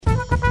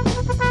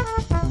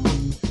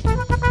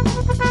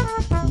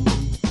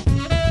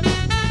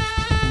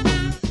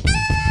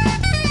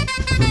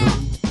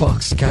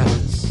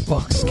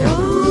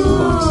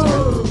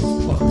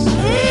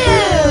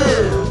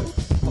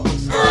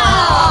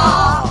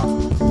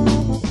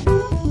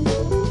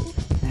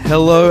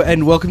Hello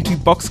and welcome to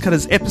Box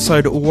Cutters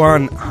episode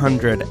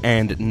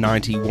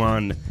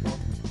 191.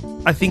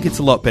 I think it's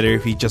a lot better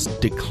if you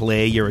just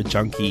declare you're a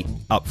junkie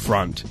up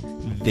front,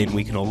 then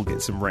we can all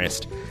get some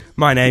rest.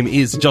 My name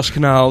is Josh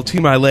Canal,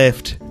 to my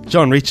left,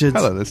 John Richards.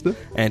 Hello, listener.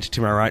 And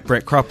to my right,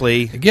 Brett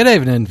Cropley. Good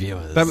evening,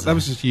 viewers. That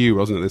was just you,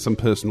 wasn't it? There's some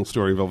personal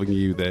story involving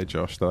you there,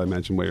 Josh, that I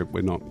imagine we're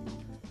not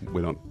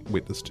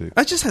witness to.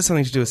 I just had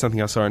something to do with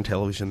something I saw on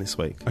television this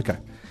week. Okay.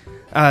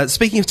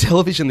 Speaking of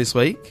television this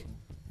week,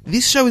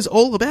 this show is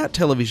all about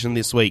television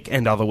this week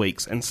and other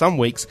weeks and some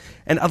weeks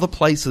and other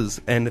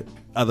places and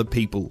other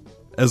people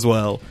as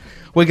well.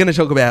 We're going to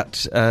talk about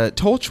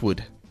Torchwood,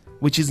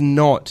 which is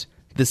not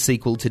the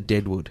sequel to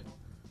Deadwood.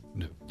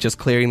 No. Just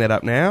clearing that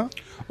up now.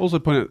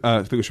 Also, I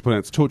think we should point out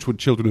it's Torchwood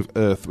Children of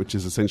Earth, which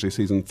is essentially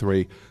season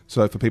 3.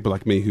 So for people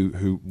like me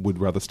who would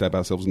rather stab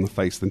ourselves in the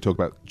face than talk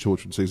about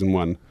Torchwood season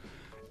 1,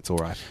 it's all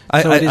right.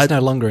 So it is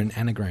no longer an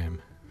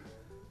anagram.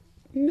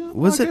 No,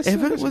 Was I it guess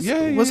ever? so. Was Yeah.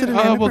 it an We'll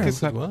anagram? get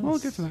to that. It was. We'll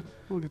get to that.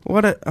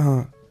 What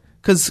a...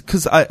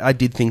 Because I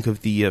did think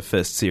of the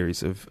first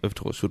series of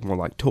Torchwood more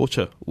like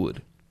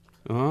Torturewood.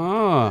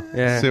 Ah,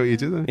 Yeah. see what you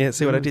did there? Yeah,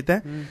 see what I did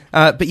there?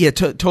 But yeah,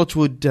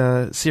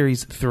 Torchwood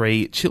Series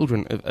 3,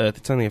 Children of Earth.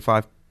 It's only a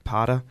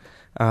 5-parter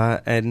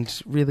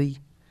and really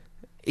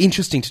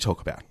interesting to talk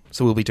about.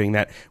 So we'll be doing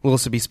that. We'll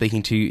also be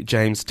speaking to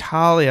James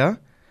Talia,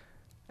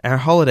 our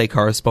holiday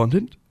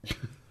correspondent. Is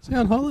he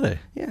on holiday?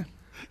 Yeah.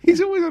 He's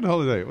always on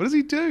holiday. What does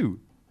he do?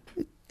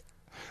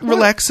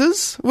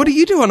 Relaxes. What do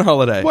you do on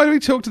holiday? Why do we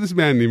talk to this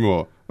man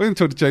anymore? We're going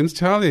to talk to James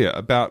Talia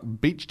about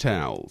beach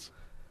towels.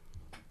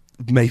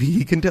 Maybe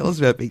he can tell us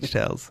about beach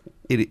towels.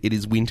 It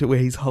is winter where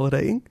he's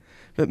holidaying,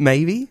 but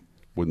maybe...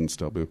 Wouldn't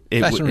stop him.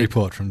 Fashion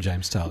report from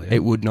James Talia.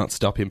 It would not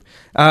stop him.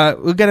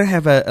 We're going to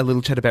have a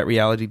little chat about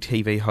reality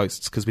TV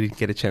hosts because we didn't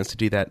get a chance to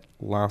do that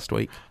last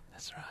week.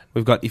 That's right.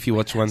 We've got If You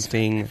Watch One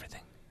Thing.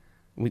 Everything.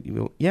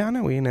 Yeah, I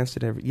know, we announced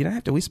it. You don't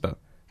have to whisper.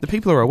 The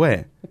people are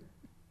aware.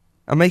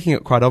 I'm making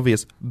it quite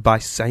obvious by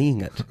saying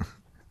it.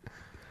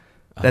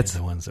 That's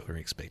the ones that were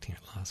expecting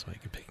it last week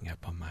and picking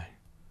up on my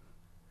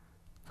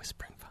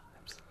whispering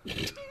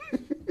vibes.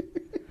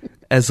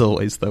 As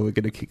always, though, we're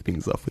going to kick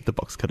things off with the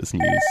Box Cutters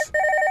news.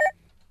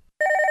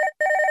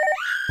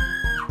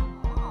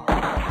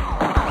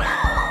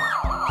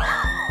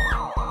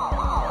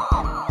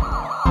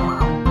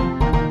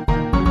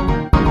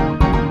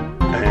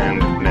 And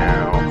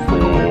now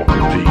for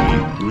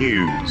the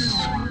news.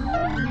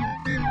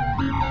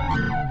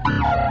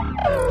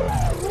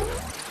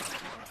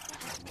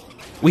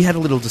 We had a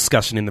little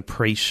discussion in the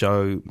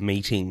pre-show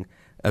meeting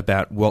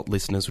about what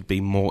listeners would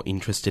be more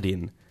interested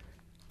in.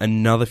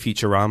 Another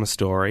Futurama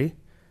story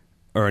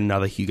or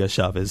another Hugo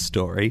Chavez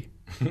story.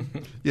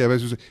 Yeah,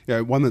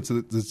 one that's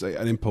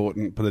an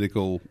important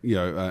political,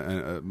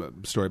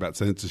 story about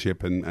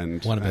censorship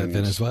and One about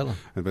Venezuela.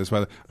 and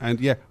Venezuela, and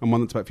one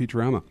that's about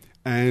Futurama.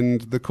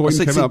 And the coin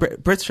came up.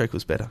 Brett's joke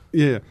was better.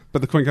 Yeah,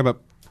 but the coin came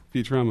up.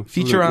 Futurama.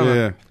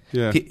 Futurama.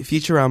 Yeah.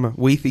 Futurama.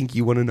 We think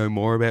you want to know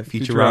more about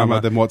Futurama.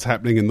 Than what's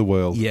happening in the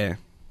world. Yeah.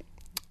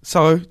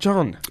 So,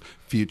 John.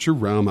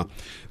 Futurama.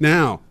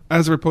 Now,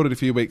 as reported a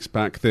few weeks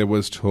back, there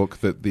was talk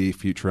that the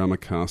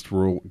Futurama cast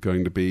were all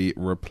going to be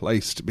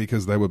replaced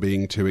because they were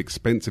being too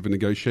expensive in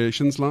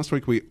negotiations. Last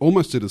week, we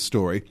almost did a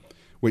story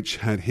which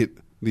had hit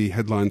the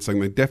headline saying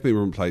they definitely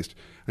were replaced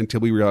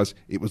until we realised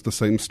it was the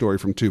same story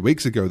from 2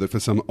 weeks ago that for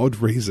some odd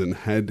reason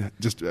had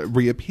just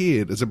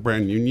reappeared as a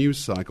brand new news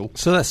cycle.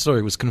 So that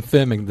story was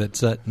confirming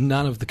that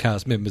none of the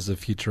cast members of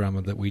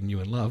Futurama that we knew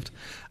and loved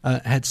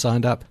had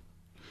signed up.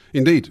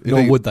 Indeed.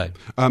 Nor would they.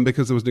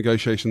 Because there was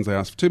negotiations, they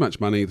asked for too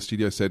much money. The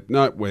studio said,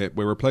 no, we're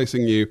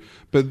replacing you.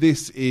 But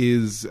this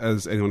is,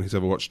 as anyone who's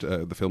ever watched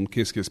the film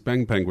Kiss Kiss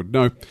Bang Bang would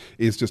know,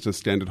 is just a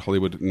standard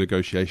Hollywood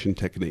negotiation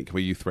technique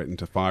where you threaten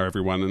to fire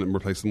everyone and then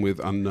replace them with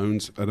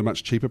unknowns at a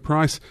much cheaper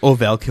price. Or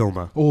Val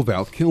Kilmer.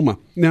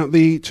 Now,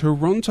 the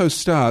Toronto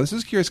Star, this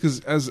is curious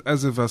because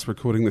as of us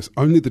recording this,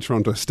 only the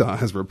Toronto Star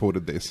has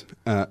reported this,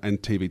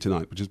 and TV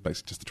Tonight, which is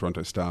basically just the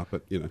Toronto Star,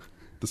 but,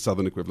 the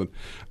southern equivalent.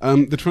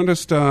 The Toronto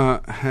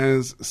Star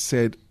has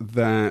said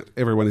that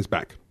everyone is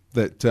back.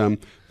 That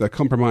the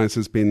compromise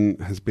has been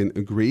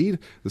agreed.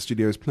 The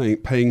studio is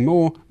paying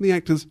more. The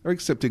actors are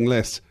accepting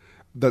less.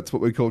 That's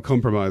what we call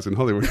compromise in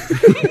Hollywood.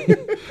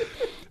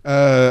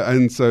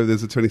 And so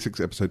there's a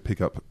 26-episode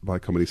pickup by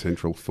Comedy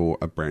Central for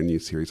a brand new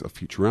series of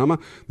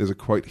Futurama. There's a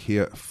quote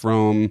here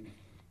from...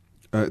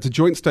 it's a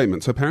joint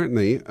statement. So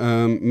apparently,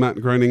 Matt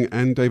Groening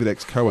and David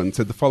X. Cohen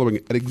said the following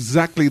at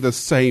exactly the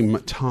same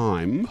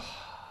time.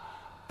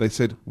 They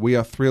said, "We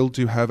are thrilled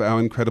to have our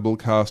incredible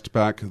cast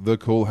back. The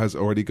call has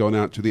already gone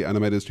out to the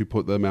animators to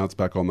put their mouths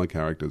back on the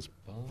characters."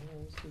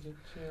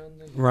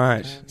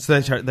 Right. So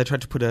they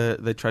tried to put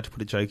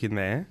a joke in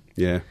there.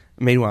 Yeah.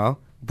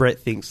 Meanwhile, Brett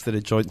thinks that a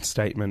joint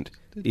statement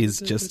is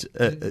just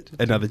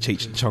another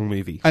Cheech and Chong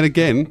movie. And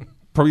again,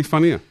 probably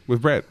funnier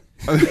with Brett.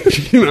 Hey,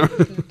 He's doing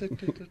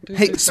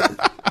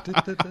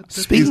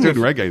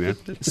reggae now.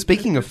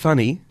 Speaking of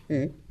funny,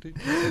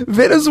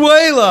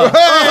 Venezuela.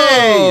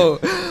 Hey!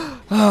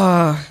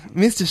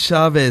 Mr.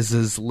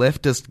 Chavez's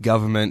leftist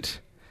government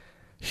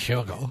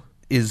Hugo.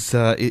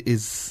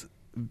 is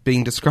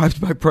being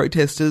described by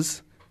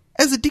protesters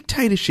as a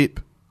dictatorship,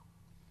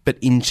 but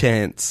in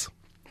chance.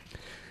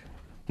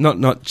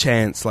 Not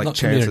chance like Not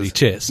chances. community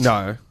chess.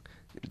 No,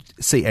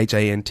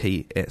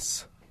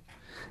 CHANTS.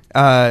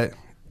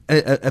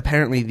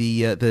 Apparently,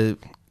 the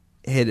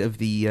head of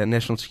the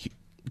National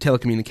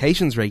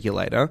Telecommunications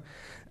Regulator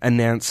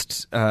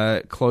announced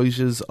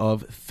closures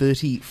of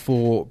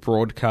 34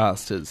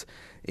 broadcasters,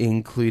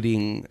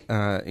 including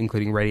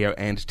radio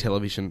and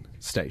television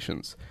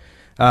stations.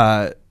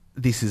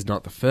 This is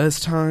not the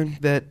first time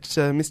that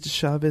Mr.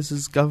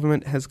 Chavez's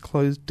government has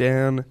closed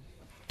down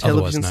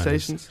television Otherwise known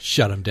as stations.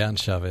 Shut him down,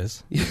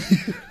 Chavez.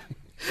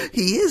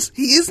 He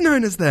is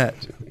known as that.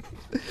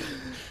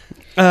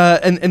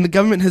 And the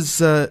government has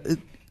so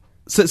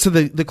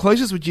the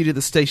closures were due to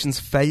the station's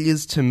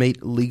failures to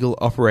meet legal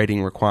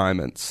operating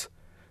requirements,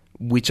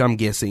 which I'm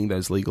guessing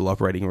those legal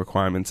operating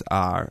requirements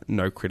are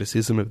no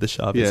criticism of the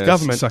Chavez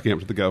government. Sucking up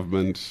to the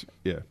government,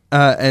 yeah.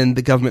 And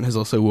the government has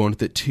also warned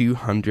that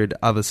 200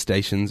 other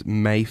stations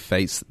may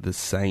face the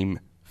same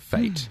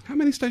fate. How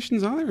many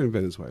stations are there in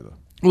Venezuela?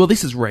 Well,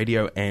 this is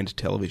radio and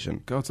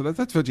television. God, so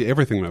that's virtually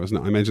everything though, isn't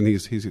it? I imagine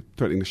he's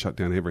threatening to shut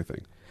down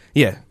everything.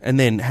 Yeah, and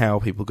then how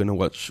are people going to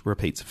watch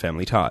repeats of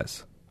Family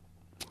Ties?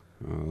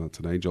 Oh, that's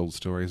an age-old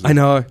story, isn't it? I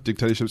know.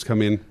 Dictatorships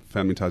come in,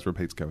 Family Ties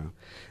repeats go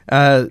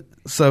out.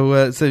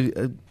 So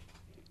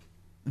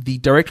the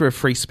director of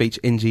free speech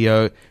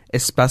NGO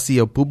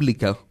Espacio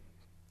Público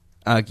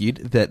argued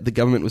that the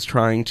government was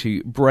trying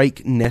to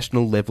break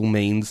national-level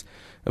means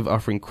of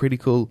offering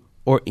critical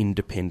or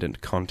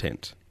independent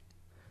content.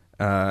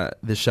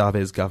 The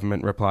Chavez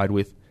government replied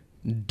with,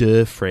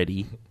 "Duh,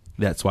 Freddie,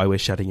 that's why we're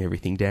shutting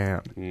everything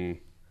down."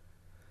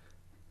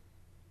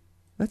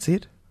 That's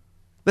it.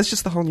 That's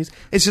just the whole news.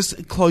 It's just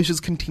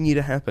closures continue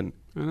to happen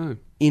I know.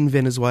 in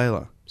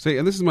Venezuela. See,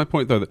 and this is my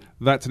point, though, that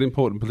that's an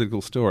important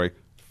political story.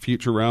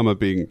 Futurama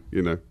being,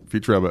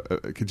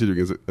 Futurama continuing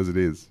as it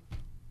is.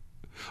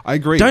 I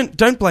agree.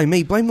 Don't blame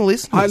me. Blame the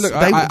listeners.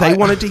 They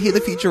wanted to hear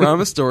the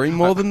Futurama story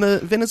more than the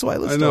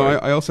Venezuela story. I know.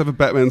 I also have a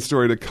Batman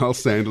story and a Carl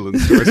Sanderland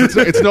story.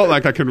 So it's not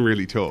like I can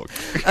really talk.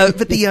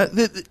 But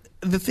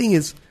the thing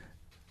is,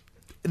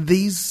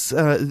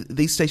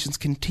 these stations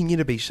continue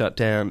to be shut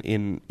down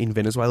in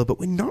Venezuela, but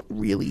we're not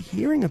really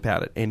hearing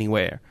about it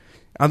anywhere,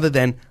 other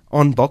than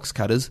on box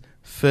cutters.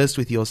 First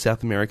with your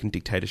South American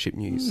dictatorship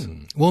news.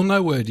 Well,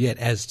 no word yet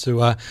as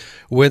to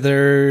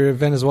whether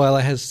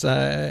Venezuela has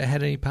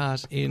had any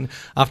part in,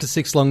 after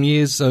 6 long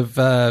years of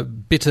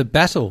bitter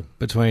battle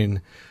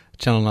between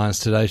Channel 9's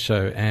Today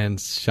Show and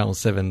Channel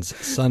 7's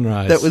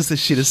Sunrise. That was the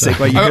shittest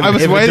segue you could I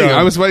was ever waiting. done.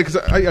 I was waiting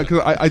because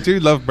I do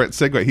love Brett's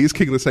segue. He's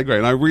king of the segue,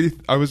 and I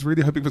was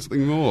really hoping for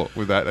something more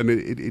with that, and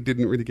it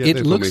didn't really get there.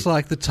 It looks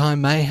like the time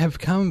may have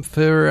come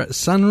for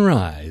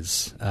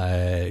Sunrise.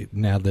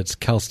 Now that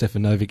Carl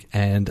Stefanovic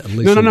and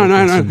Lisa No.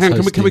 Wilkinson's Hang on,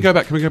 can we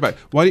hosting- go back?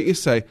 Why don't you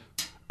say,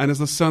 and as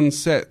the sun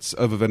sets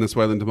over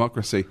Venezuelan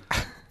democracy,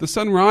 the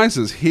sun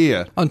rises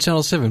here. on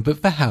Channel 7,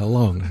 but for how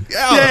long?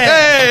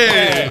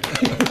 Hey!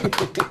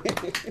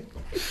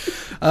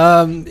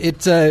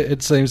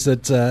 It seems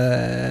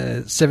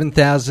that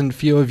 7,000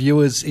 fewer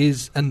viewers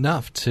is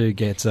enough to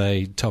get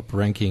a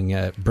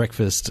top-ranking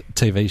breakfast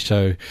TV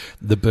show,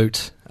 The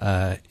Boot,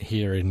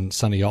 here in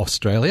sunny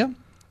Australia.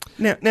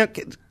 Now,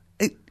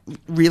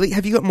 really,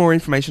 have you got more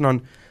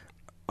information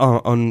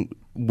on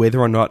whether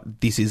or not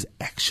this is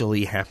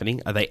actually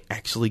happening? Are they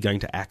actually going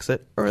to axe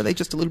it, or are they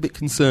just a little bit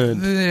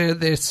concerned?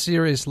 They're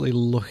seriously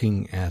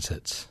looking at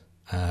it.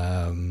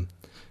 Adam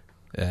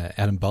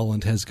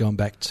Boland has gone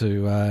back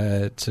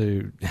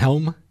to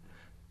helm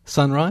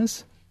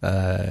Sunrise.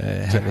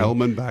 To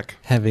helm and back.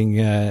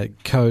 Having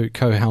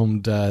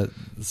co-helmed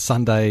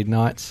Sunday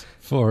nights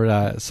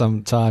for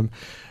some time,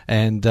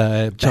 and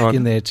back John.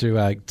 in there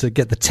to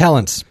get the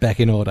talent back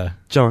in order.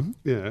 John,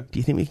 Yeah. do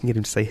you think we can get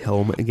him to say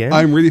helm again?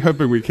 I'm really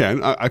hoping we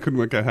can. I couldn't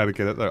work out how to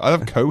get it though. I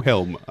have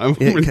co-helm. I'm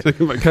really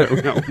thinking about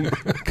co-helm.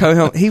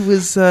 Co-helm. He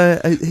was.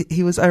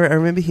 I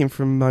remember him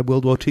from my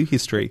World War II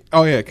history.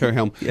 Oh yeah,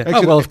 co-helm. Yeah.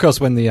 Actually, Well, of course,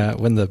 when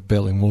the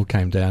Berlin Wall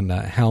came down,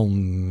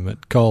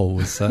 Helmut Kohl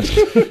was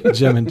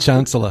German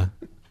Chancellor,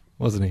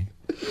 wasn't he?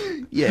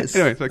 Yes.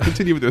 Anyway, so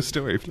continue with your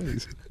story,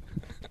 please.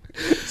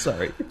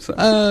 Sorry. So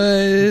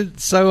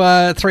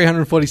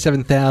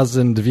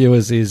 347,000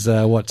 viewers is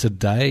what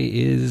today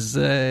is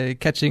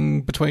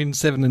catching between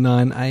 7 and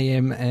 9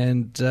 a.m.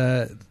 and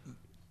Hang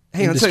on,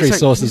 industry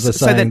sources are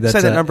saying that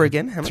say that number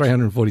again. How much?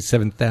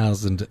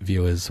 347,000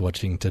 viewers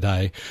watching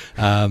today.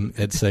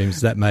 It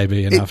seems that may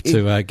be enough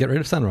to get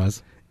rid of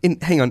Sunrise In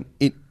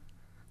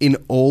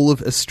all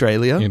of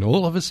Australia in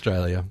all of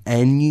Australia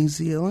and New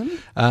Zealand,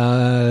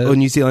 or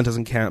New Zealand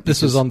doesn't count.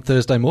 This was because on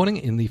Thursday morning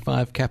in the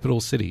 5 capital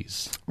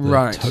cities. The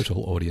Right.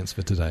 total audience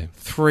for today.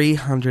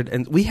 300,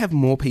 and we have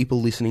more people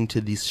listening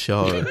to this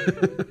show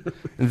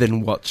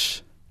than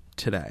watch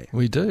today.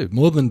 We do.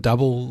 More than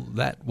double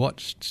that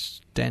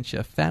watched Dance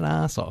Your Fat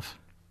Ass Off.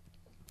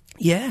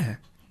 Yeah,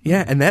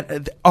 and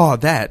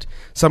that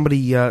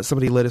somebody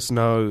let us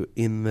know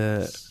in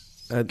the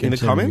Continuing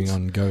comments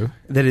on Go.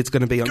 that it's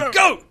going to be on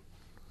Go.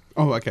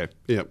 Oh, okay.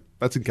 Yeah,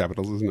 that's in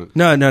capitals, isn't it?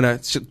 No.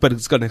 But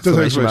it's got an Does it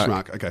have exclamation exclamation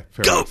mark. mark? Okay,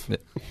 fair enough.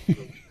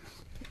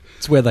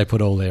 It's where they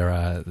put all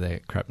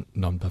their crap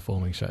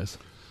non-performing shows.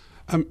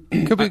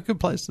 Could be a good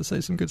place to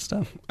see some good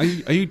stuff. Are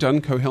you done,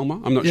 Cohelma?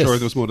 I'm not Yes. sure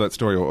if there was more to that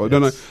story or Yes, no.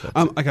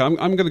 that's Okay, I'm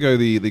going to go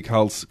the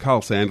Carl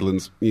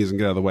Sandilands news and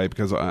get out of the way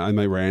because I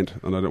may rant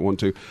and I don't want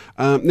to.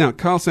 Now,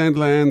 Carl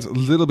Sandilands, a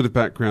little bit of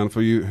background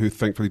for you who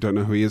thankfully don't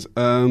know who he is.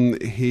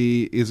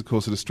 He is, of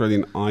course, an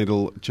Australian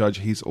Idol judge.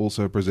 He's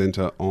also a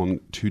presenter on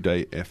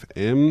Today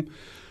FM.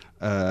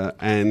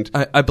 And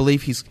I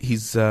believe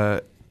his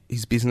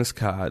business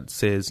card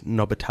says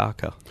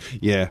Nobitaka.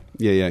 yeah.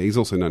 He's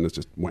also known as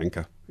just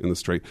Wanker in the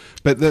street.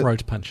 But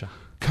Throat puncher.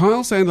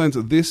 Kyle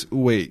Sandilands this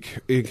week,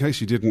 in case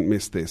you didn't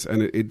miss this,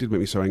 and it did make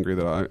me so angry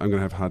that I'm going to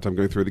have a hard time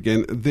going through it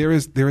again, there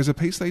is a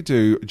piece they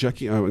do,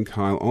 Jackie O and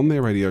Kyle, on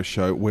their radio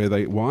show where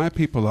they wire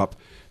people up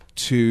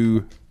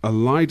to a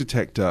lie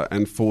detector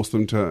and force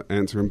them to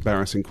answer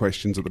embarrassing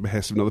questions at the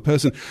behest of another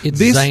person. It's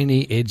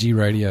zany, edgy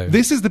radio.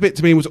 This is the bit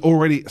to me was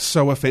already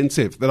so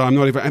offensive that I'm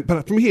not even...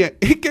 But from here,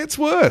 it gets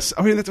worse.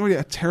 I mean, that's already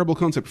a terrible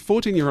concept.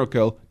 14-year-old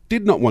girl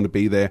did not want to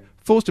be there,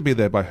 forced to be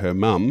there by her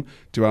mum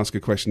to ask her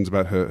questions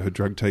about her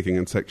drug-taking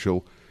and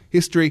sexual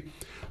history.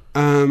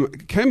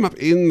 Came up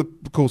in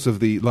the course of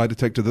the lie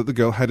detector that the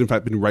girl had in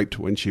fact been raped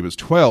when she was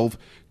 12,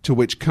 to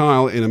which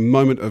Kyle, in a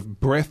moment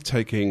of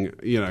breathtaking,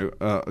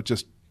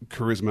 just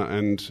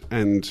charisma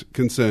and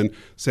concern,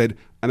 said,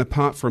 and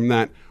apart from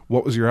that,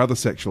 what was your other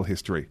sexual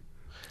history?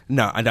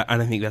 No, I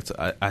don't think that's...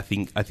 I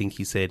think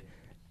he said,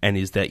 and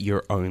is that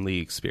your only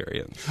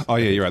experience? Oh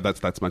yeah, you're right.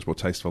 That's much more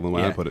tasteful than the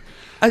way I put it.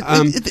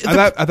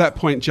 At At that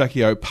point,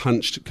 Jackie O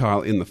punched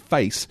Kyle in the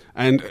face,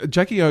 and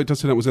Jackie O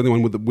does turn out was the only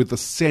one with the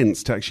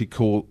sense to actually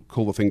call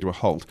the thing to a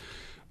halt.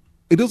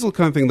 It is the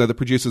kind of thing that the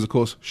producers, of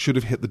course, should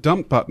have hit the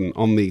dump button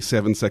on the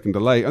 7-second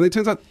delay, and it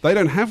turns out they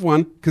don't have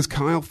one because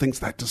Kyle thinks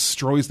that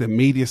destroys the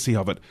immediacy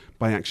of it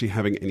by actually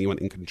having anyone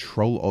in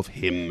control of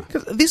him.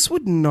 'Cause this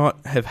would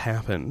not have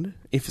happened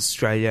if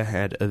Australia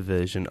had a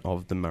version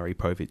of the Murray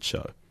Povich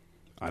show.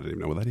 I don't even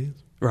know what that is.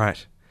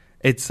 Right.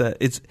 It's the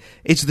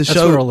That's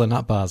show where all the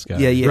nut bars go.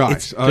 Yeah. Right,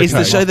 It's okay.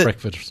 the show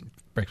that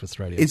breakfast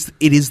radio.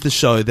 it is the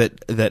show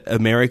that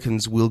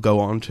Americans will go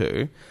on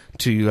to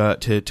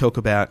talk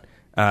about.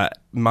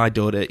 My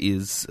daughter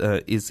is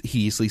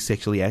hideously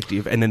sexually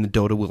active, and then the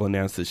daughter will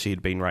announce that she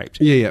had been raped.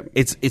 Yeah.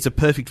 It's a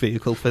perfect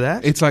vehicle for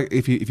that. It's like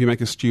if you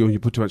make a stew and you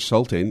put too much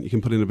salt in, you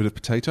can put in a bit of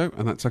potato,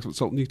 and that sucks up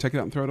salt, and you take it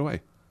out and throw it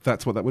away.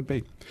 That's what that would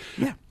be.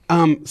 Yeah.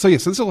 So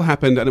this all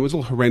happened, and it was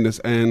all horrendous,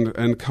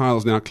 and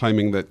Kyle's now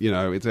claiming that,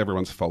 it's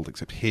everyone's fault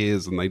except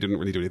his, and they didn't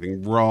really do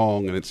anything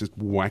wrong, and it's just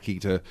wacky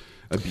to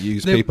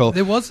abuse people.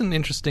 There was an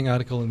interesting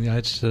article in The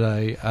Age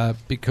today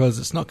because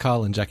it's not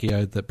Kyle and Jackie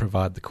O that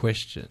provide the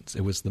questions.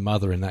 It was the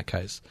mother in that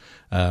case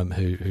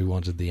who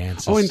wanted the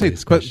answers to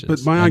these questions.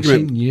 But my and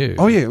argument... she knew.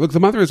 Oh, yeah, look, the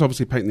mother is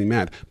obviously patently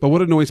mad, but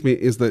what annoys me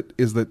is that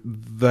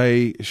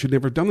they should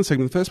never have done the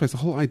segment in the first place. The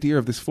whole idea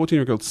of this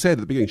 14-year-old girl said at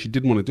the beginning she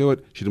didn't want to do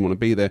it, she didn't want to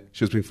be there,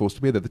 she was being forced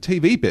to be there. The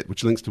TV bit,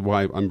 which links to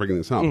why I'm bringing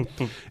this up,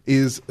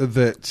 is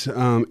that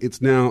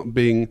it's now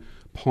being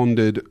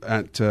pondered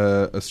at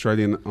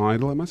Australian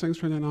Idol. Am I saying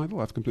Australian Idol?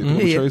 I've completely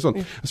forgotten what show he's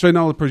on. Australian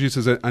Idol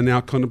producers are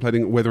now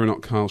contemplating whether or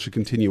not Kyle should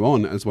continue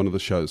on as one of the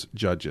show's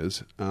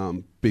judges.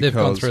 Because they've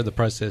gone through the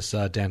process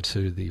down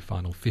to the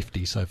final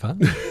 50 so far.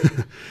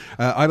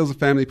 Idol's a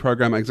family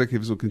program.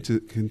 Executives will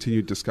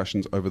continue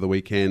discussions over the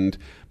weekend.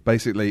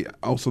 Basically,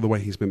 also the way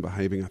he's been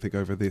behaving, I think,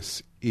 over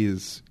this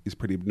is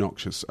pretty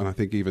obnoxious, and I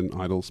think even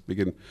Idols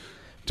begin...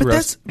 But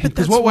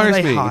that's what why worries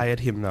they me. hired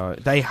him, though.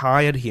 They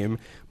hired him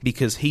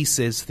because he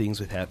says things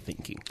without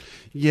thinking.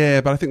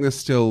 Yeah, but I think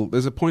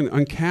there's a point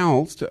on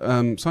Cowell,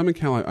 Simon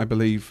Cowell, I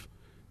believe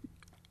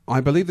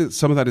that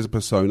some of that is a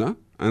persona,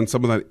 and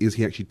some of that is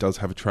he actually does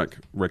have a track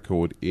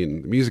record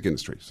in the music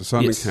industry. So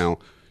Simon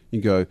Cowell, you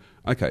go,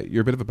 okay,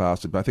 you're a bit of a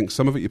bastard, but I think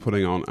some of it you're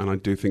putting on, and I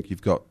do think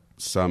you've got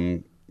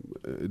some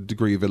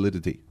degree of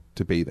validity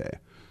to be there.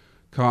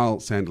 Kyle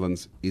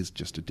Sandilands is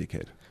just a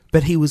dickhead.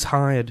 But he was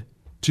hired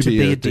to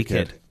be a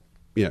dickhead.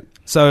 Yeah.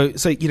 So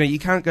you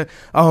can't go,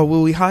 oh,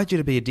 well, we hired you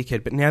to be a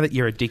dickhead, but now that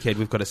you're a dickhead,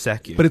 we've got to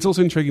sack you. But it's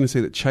also intriguing to see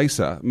that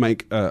Chaser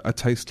make a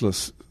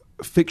tasteless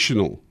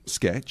fictional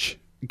sketch,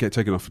 get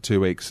taken off for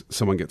 2 weeks,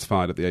 someone gets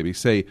fired at the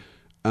ABC.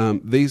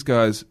 These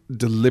guys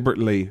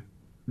deliberately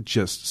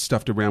just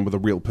stuffed around with a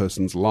real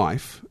person's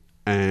life,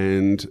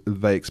 and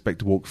they expect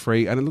to walk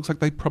free, and it looks like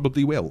they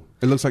probably will.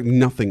 It looks like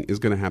nothing is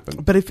going to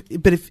happen. But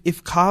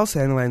if Kyle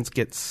Sandilands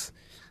gets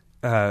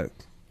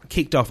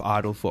kicked off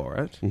Idol for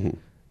it,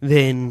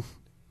 then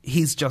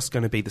he's just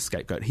going to be the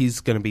scapegoat. He's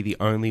going to be the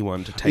only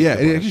one to take. Yeah,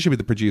 the blame. it actually should be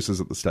the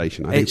producers at the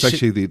station. I think it's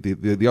actually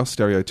the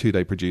Austereo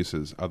 2-day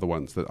producers are the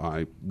ones that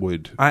I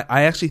would.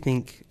 I actually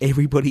think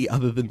everybody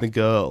other than the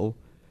girl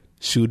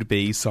should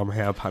be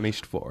somehow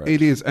punished for it.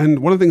 It is, and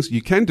one of the things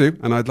you can do,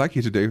 and I'd like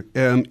you to do,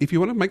 if you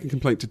want to make a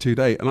complaint to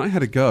Today, and I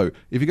had a go.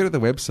 If you go to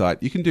the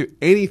website, you can do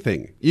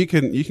anything. You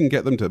can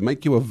get them to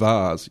make you a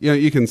vase.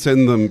 You can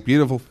send them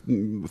beautiful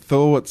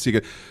thoughts.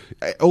 You can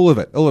all of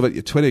it.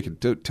 Your Twitter, you can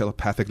do it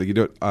telepathically. You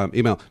do it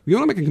email. If you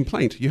want to make a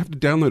complaint, you have to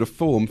download a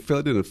form, fill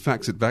it in, and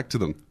fax it back to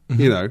them.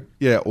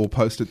 Or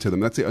post it to them.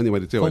 That's the only way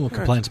to do Formal it.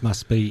 complaints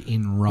must be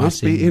in writing.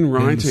 Must be in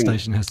writing. And the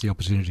station has the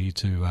opportunity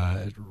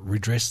to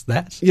redress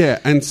that. Yeah,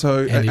 and so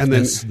And if then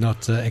that's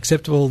not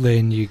acceptable,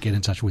 then you get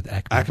in touch with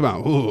ACMA.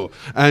 ACMA, ooh.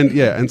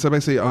 And so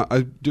basically,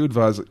 I do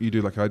advise that you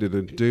do like I did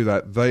and do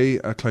that. They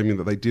are claiming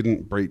that they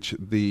didn't breach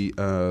the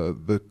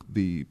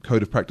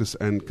code of practice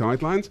and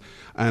guidelines,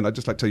 and I'd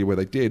just like to tell you where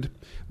they did.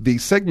 The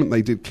segment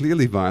they did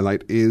clearly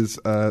violate is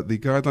the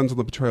guidelines on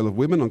the portrayal of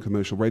women on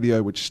commercial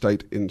radio, which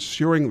state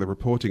ensuring the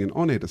reporting and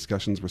on-air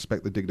discussions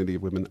respect the dignity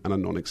of women and are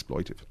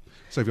non-exploitive.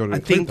 So if you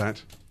want to include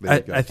that, there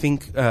you go. I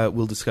think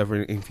we'll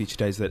discover in future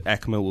days that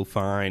ACMA will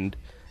find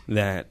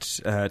that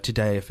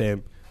Today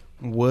FM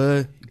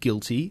were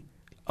guilty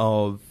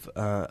of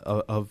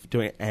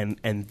doing it,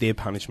 and their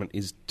punishment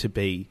is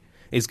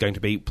going to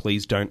be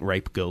please don't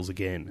rape girls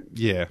again.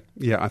 Yeah,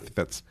 I think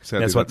that's true.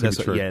 That is what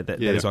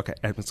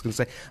ACMA's going to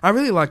say. I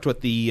really liked what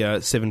the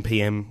 7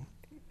 p.m.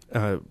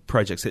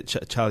 project said.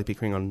 Charlie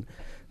Pickering on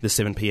the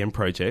 7 p.m.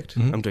 project.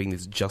 Mm-hmm. I'm doing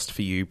this just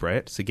for you,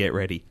 Brett. So get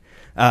ready.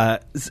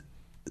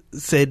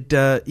 Said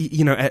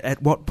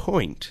at what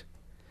point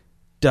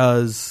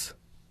does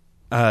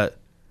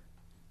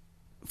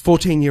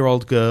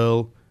 14-year-old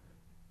girl,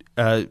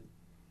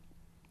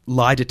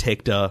 lie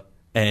detector,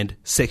 and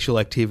sexual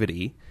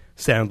activity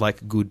sound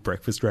like good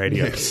breakfast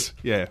radio? Yes.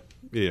 Yeah.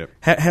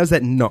 How's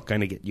that not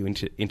going to get you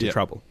into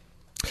trouble?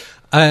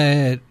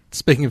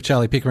 Speaking of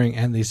Charlie Pickering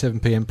and the 7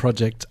 p.m.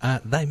 project,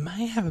 they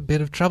may have a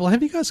bit of trouble.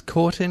 Have you guys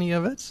caught any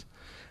of it?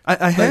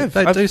 I have.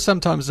 They do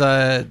sometimes.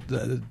 I've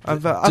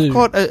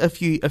caught a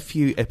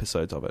few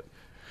episodes of it.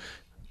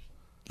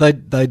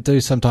 They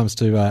do sometimes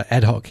do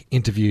ad hoc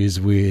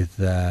interviews with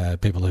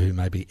people who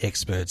may be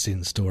experts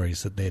in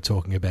stories that they're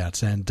talking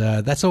about, and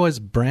that's always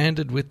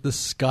branded with the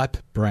Skype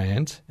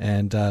brand,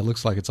 and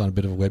looks like it's on a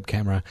bit of a web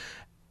camera.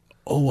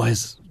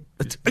 Always,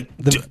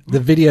 the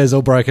video's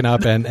all broken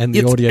up, and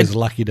the audio's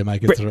lucky to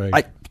make it through.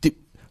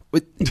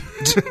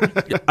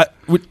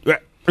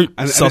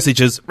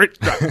 Sausages.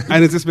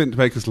 And is this meant to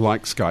make us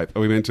like Skype? Are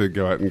we meant to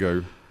go out and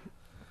go,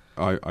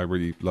 I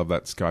really love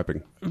that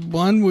Skyping?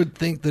 One would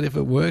think that if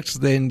it works,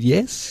 then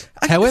yes.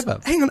 However...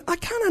 Hang on, I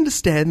can't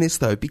understand this,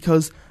 though,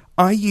 because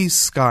I use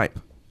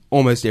Skype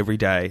almost every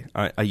day.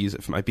 I use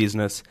it for my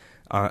business.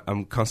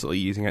 I'm constantly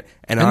using it.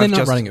 And they're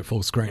not running it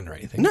full screen or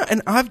anything. No,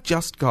 and I've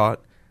just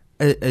got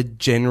a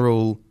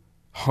general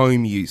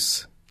home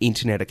use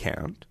internet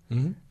account,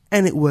 and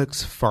it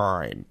works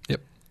fine.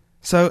 Yep.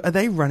 So are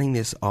they running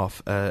this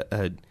off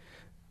an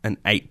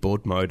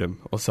 8-baud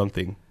modem or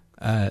something?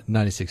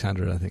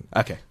 9600, I think.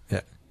 Okay.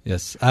 Yeah.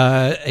 Yes.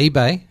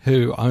 eBay,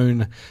 who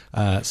own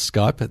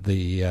Skype,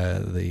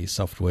 the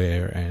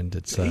software and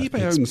its eBay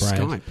its owns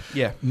brand, Skype.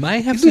 Yeah.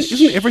 May have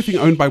Isn't everything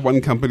owned by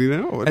one company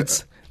now?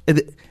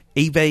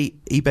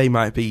 eBay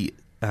might be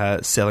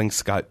selling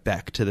Skype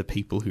back to the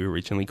people who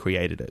originally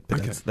created it,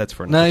 but that's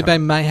for another No,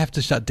 time. eBay may have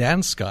to shut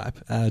down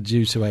Skype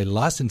due to a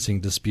licensing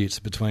dispute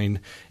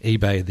between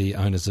eBay, the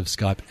owners of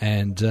Skype,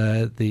 and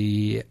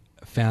the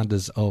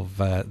founders of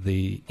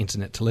the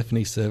internet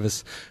telephony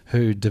service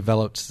who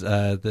developed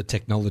the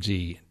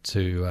technology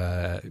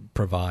to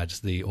provide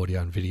the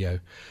audio and video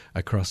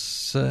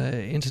across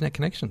internet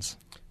connections.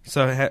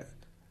 So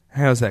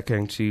how is that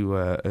going to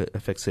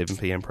affect 7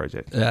 p.m.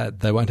 project?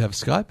 They won't have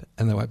Skype,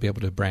 and they won't be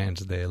able to brand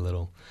their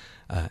little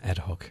ad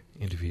hoc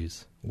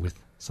interviews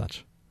with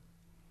such.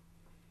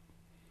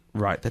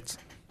 Right, that's...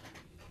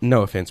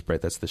 No offense,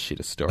 Brett, that's the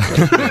shittest story.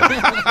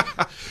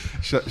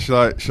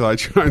 Shall I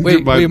try and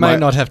we may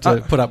not have to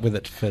put up with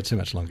it for too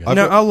much longer.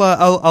 No,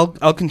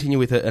 I'll continue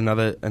with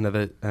another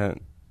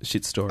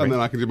shit story. And then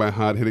I can do my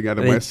hard-hitting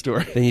Adam West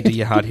story. Then you do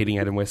your hard-hitting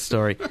Adam West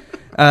story.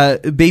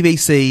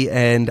 BBC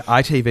and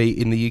ITV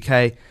in the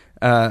UK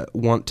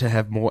want to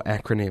have more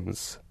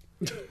acronyms.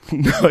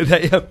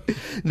 No,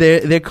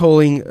 they're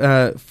calling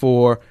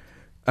for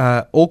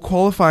all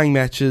qualifying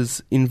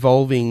matches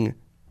involving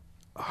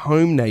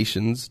home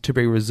nations to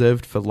be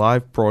reserved for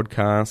live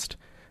broadcast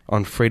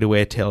on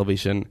free-to-air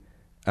television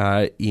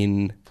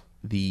in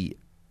the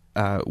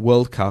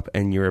World Cup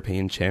and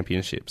European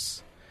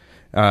Championships.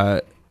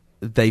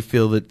 They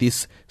feel that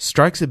this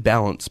strikes a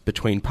balance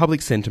between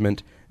public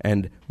sentiment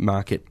and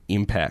market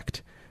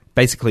impact.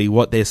 Basically,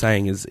 what they're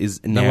saying is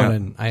now... They want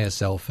an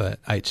ASL for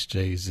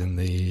HGs in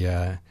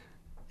the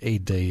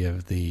ED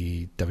of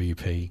the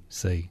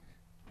WPC.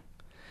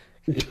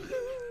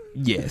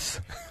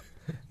 Yes.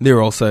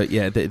 They're also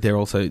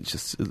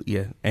just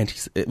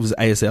it was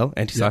ASL,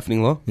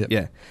 anti-siphoning law. Yep.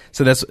 Yeah.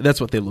 So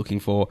that's what they're looking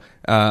for.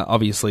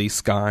 Obviously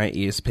Sky,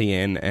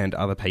 ESPN and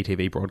other pay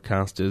TV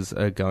broadcasters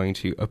are going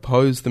to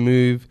oppose the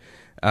move.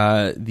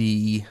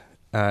 The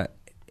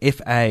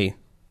FA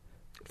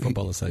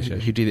Football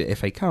Association, who do the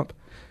FA Cup,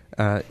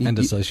 And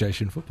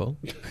association football.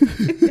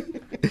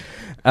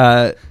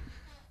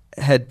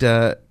 Had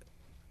I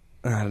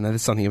don't know.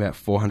 There's something about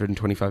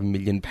 £425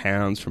 million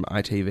from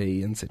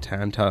ITV and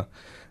Setanta,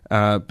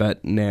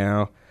 but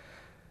now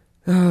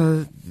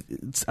I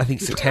think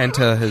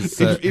Setanta has.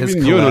 has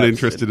Even you're not collapsed.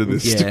 interested in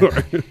this Yeah.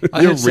 story.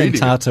 I You're heard reading it.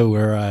 Tata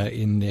were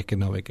in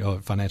economic or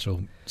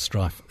financial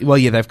strife. Well,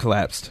 yeah, they've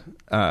collapsed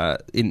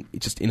in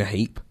a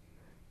heap,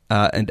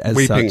 and as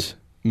Weeping. such,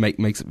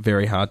 makes it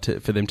very hard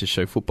for them to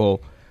show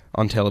football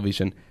on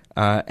television.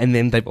 And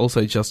then they've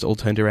also just all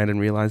turned around and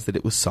realised that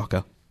it was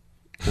soccer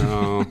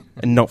Oh,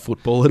 and not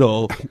football at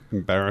all.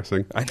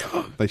 embarrassing. I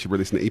know. They should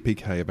release an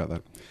EPK about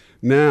that.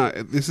 Now, I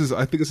think this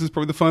is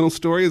probably the final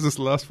story. Is this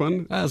the last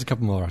one? There's a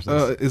couple more. I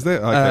think. Is there?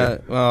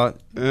 Okay. Well,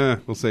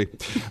 We'll see.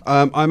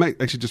 I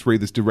might actually just read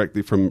this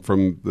directly from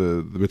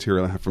the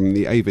material I have from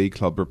the AV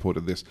Club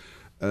reported this.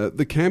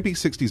 The campy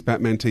 60s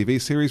Batman TV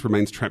series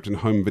remains trapped in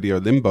home video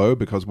limbo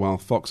because while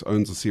Fox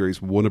owns the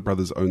series, Warner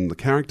Brothers own the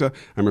character,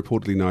 and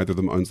reportedly neither of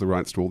them owns the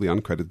rights to all the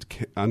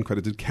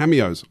uncredited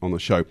cameos on the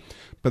show.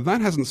 But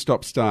that hasn't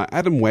stopped star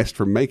Adam West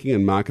from making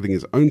and marketing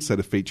his own set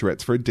of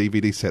featurettes for a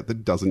DVD set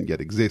that doesn't yet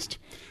exist.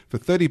 For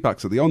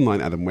 $30 at the online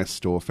Adam West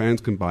store,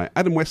 fans can buy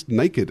Adam West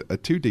Naked, a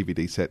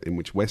 2-DVD set in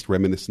which West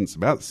reminisces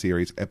about the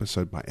series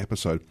episode by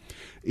episode.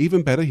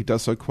 Even better, he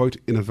does so, quote,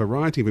 in a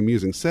variety of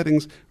amusing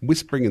settings,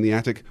 whispering in the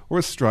attic or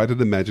astride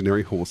an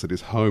imaginary horse at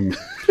his home.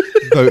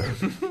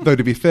 Though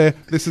to be fair,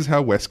 this is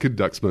how West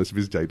conducts most of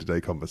his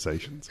day-to-day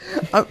conversations.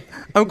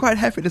 I'm quite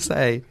happy to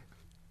say,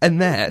 and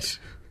that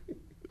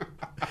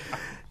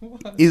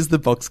is the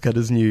Box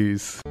Cutters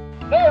news.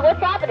 Hey, what's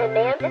happening,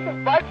 man? This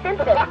is Bart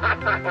Simpson.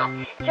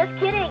 Just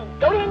kidding.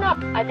 Don't hang up.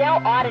 I'm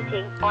now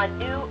auditing on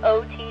new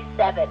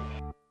OT7.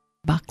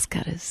 Box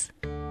Cutters.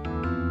 See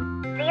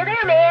you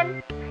there,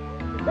 man.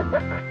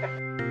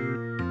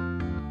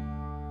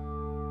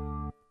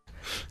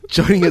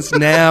 Joining us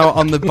now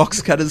on the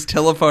Box Cutters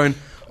telephone,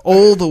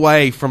 all the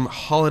way from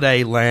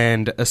Holiday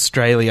Land,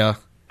 Australia,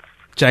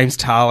 James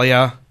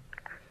Talia.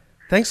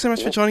 Thanks so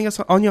much for joining us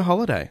on your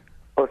holiday.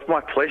 Oh, it's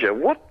my pleasure.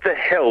 What the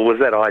hell was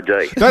that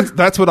ID?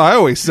 That's what I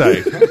always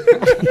say.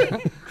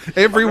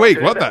 Every week.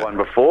 Heard What that one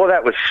before?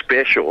 That was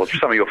special. It's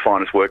some of your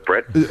finest work,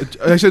 Brett.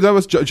 Actually, that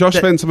was Josh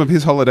spent some of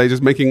his holiday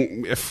just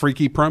making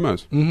freaky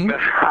promos.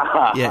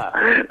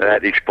 Yeah.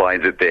 That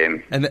explains it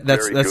then. And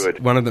that's Very good.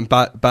 one of them,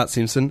 Bart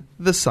Simpson,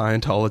 the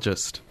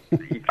Scientologist.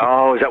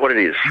 Oh, is that what it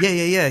is?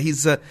 Yeah.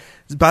 He's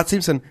Bart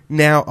Simpson,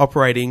 now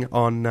operating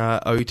on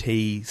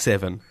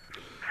OT7.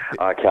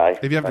 Okay.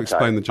 If you have to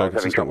explain the joke, I it's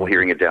was having just not trouble working.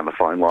 hearing it down the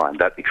phone line.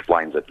 That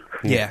explains it.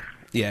 Yeah.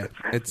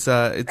 It's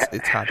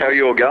hard. How are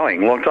you all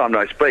going? Long time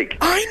no speak.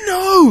 I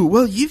know.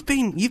 Well, you've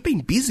been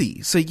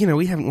busy, so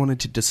we haven't wanted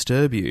to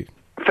disturb you.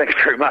 Thanks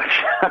very much.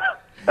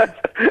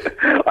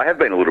 I have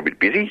been a little bit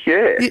busy,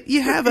 yeah.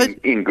 You have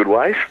in good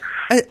ways.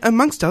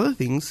 Amongst other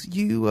things,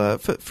 you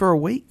for a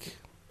week,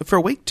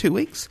 2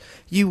 weeks,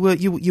 you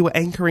were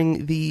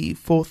anchoring the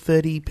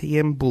 4:30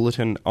 p.m.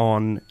 bulletin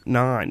on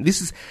 9.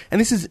 This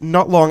is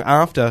not long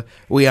after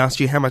we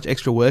asked you how much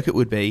extra work it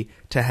would be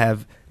to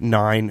have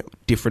 9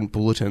 different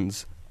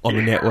bulletins on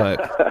the network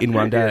in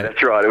one day. Yeah,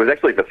 that's right. It was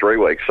actually for 3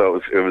 weeks,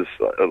 so it was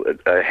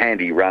a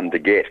handy run to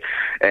get.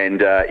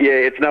 And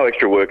it's no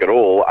extra work at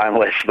all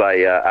unless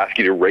they ask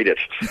you to read it.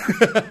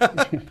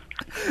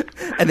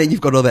 And then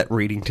you've got all that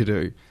reading to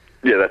do.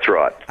 Yeah, that's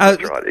right.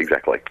 That's right,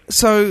 exactly.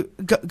 So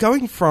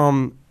going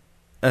from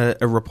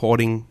a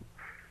reporting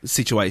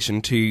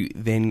situation to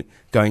then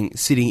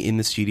sitting in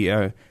the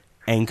studio,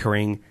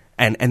 anchoring,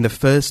 and the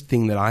first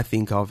thing that I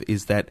think of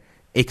is that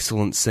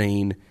excellent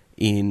scene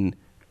in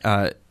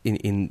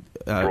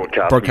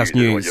broadcast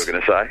news. Is what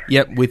you're going to say.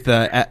 Yep, with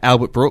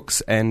Albert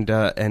Brooks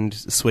and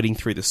sweating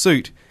through the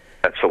suit.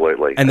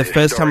 Absolutely. And the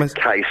first time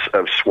case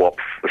of flop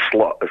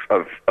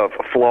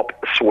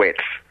sweat.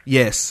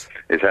 Yes.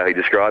 Is how he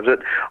describes it.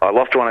 I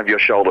lost one of your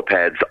shoulder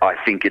pads. I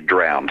think it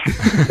drowned.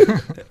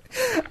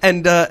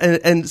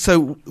 And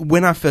so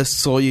when I first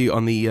saw you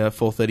on the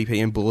 4:30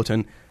 p.m.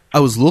 bulletin,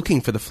 I was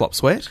looking for the flop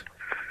sweat.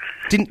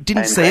 Didn't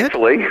see it.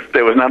 Thankfully,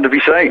 there was none to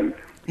be seen.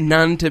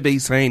 None to be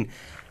seen.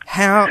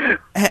 How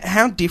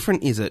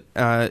different is it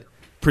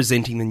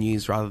presenting the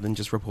news rather than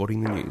just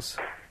reporting the news?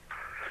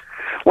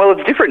 Well,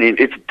 it's different.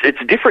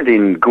 It's different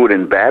in good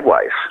and bad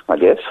ways, I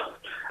guess.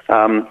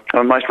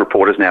 Most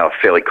reporters now are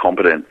fairly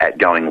competent at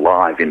going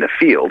live in the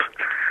field,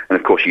 and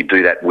of course you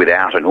do that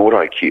without an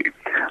auto cue.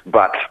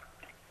 But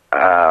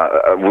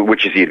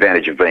which is the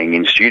advantage of being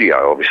in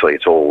studio. Obviously,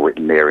 it's all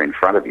written there in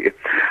front of you.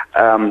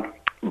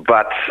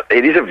 But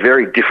it is a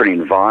very different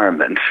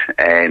environment,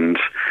 and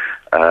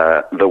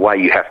the way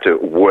you have to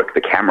work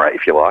the camera,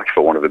 if you like,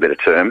 for want of a better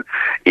term,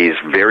 is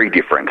very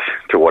different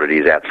to what it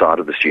is outside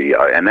of the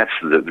studio. And that's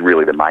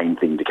really the main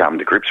thing to come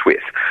to grips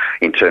with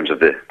in terms of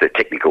the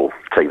technical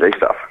TV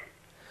stuff.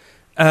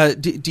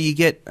 Do you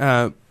get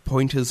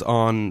pointers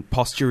on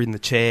posture in the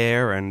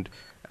chair and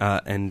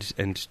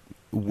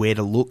where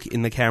to look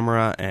in the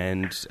camera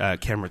and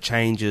camera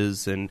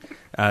changes and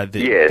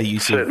the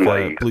use of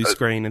blue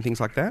screen and things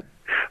like that?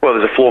 Well,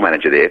 there's a floor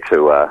manager there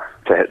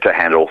to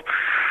handle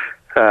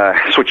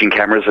switching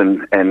cameras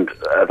and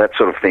that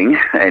sort of thing,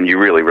 and you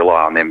really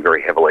rely on them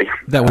very heavily.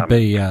 That would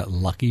be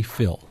Lucky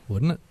Phil,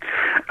 wouldn't it?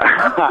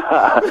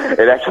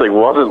 It actually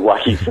wasn't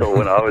Lucky Phil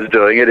when I was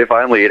doing it. If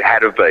only it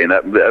had have been,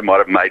 that might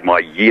have made my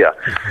year.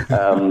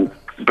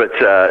 But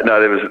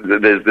no,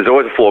 there's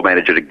always a floor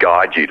manager to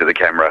guide you to the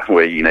camera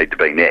where you need to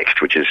be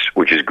next, which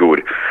is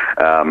good.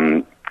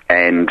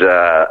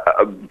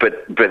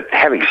 But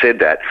having said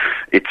that,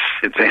 it's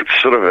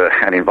sort of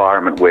an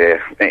environment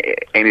where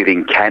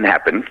anything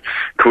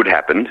could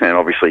happen, and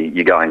obviously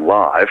you're going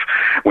live.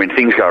 When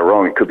things go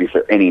wrong, it could be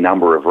for any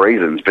number of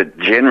reasons, but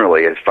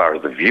generally, as far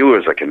as the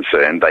viewers are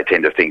concerned, they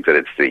tend to think that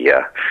it's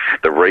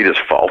the reader's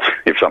fault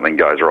if something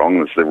goes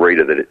wrong. It's the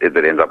reader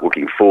that ends up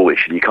looking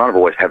foolish, and you kind of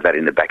always have that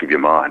in the back of your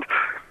mind.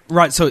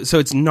 Right, so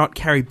it's not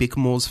Carrie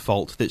Bickmore's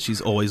fault that she's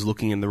always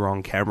looking in the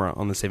wrong camera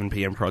on the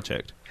 7pm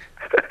project.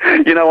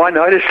 You know, I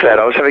noticed that.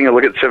 I was having a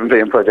look at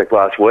 7pm Project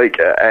last week,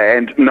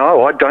 and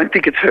no, I don't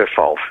think it's her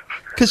fault.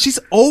 Because she's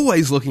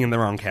always looking in the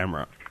wrong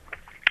camera.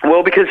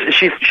 Well, because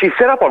she's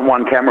set up on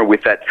one camera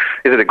with that,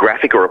 is it a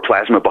graphic or a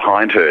plasma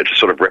behind her to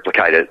sort of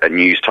replicate a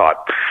news-type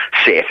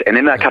set, and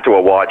then they cut to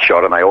a wide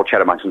shot and they all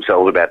chat amongst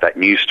themselves about that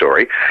news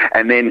story,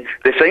 and then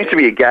there seems to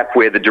be a gap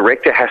where the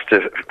director has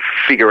to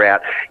figure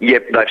out,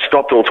 yep, they've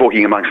stopped all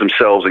talking amongst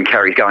themselves and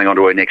Carrie's going on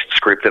to her next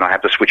script and I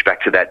have to switch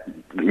back to that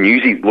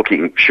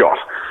newsy-looking shot.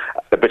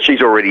 But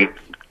she's already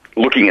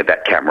looking at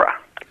that camera.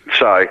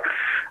 So,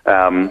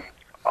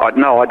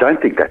 I don't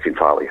think that's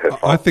entirely her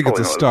fault. I think it's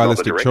a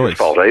stylistic choice.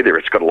 Fault either.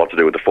 It's got a lot to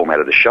do with the format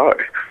of the show.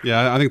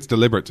 Yeah, I think it's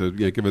deliberate to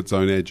give it its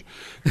own edge.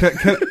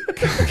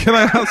 Can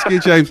I ask you,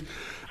 James?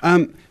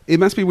 It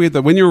must be weird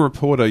that when you're a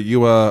reporter,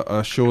 you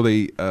are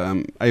surely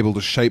able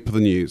to shape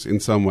the news in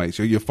some ways.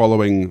 You're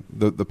following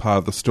the part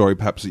of the story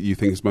perhaps that you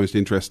think is most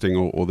interesting,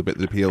 or the bit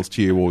that appeals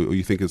to you, or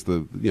you think is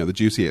the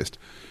juiciest.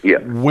 Yeah.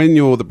 When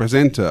you're the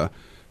presenter,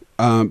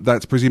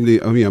 that's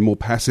presumably a more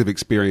passive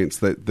experience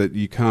that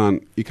you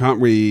can't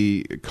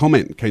really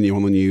comment, can you,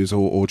 on the news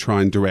or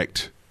try and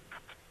direct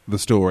the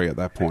story at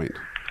that point?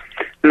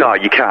 No,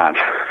 you can't.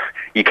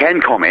 You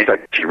can comment,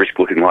 you risk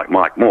looking like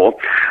Mike Moore,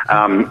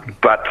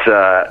 but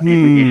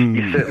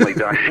you certainly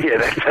don't. Yeah,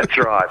 that's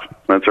right.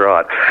 That's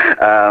right.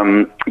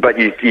 But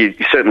you're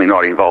certainly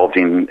not involved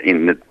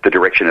in the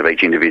direction of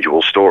each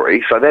individual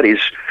story, so that is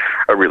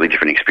a really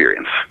different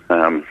experience.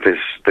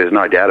 There's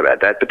no doubt about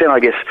that. But then I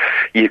guess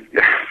you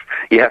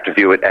have to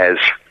view it as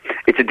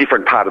it's a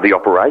different part of the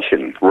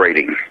operation,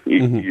 reading.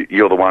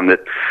 You're the one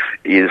that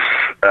is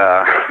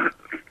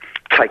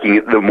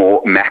taking the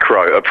more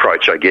macro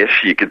approach, I guess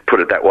you could put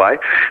it that way,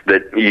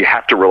 that you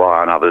have to rely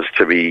on others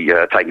to be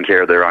taking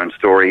care of their own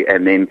story,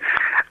 and then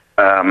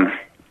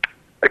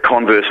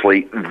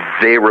conversely,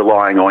 they're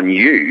relying on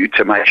you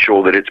to make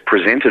sure that it's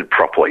presented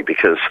properly,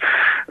 because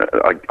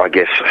I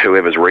guess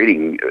whoever's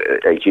reading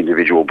each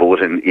individual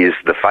bulletin is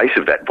the face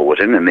of that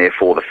bulletin, and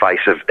therefore the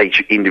face of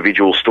each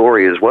individual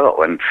story as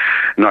well. And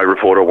no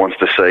reporter wants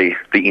to see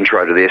the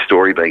intro to their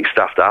story being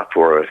stuffed up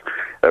or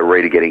a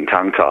reader getting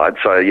tongue-tied,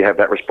 so you have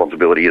that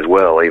responsibility as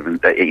well, even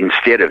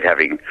instead of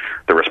having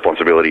the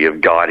responsibility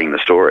of guiding the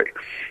story.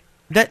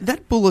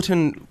 That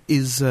bulletin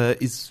is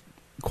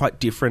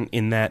quite different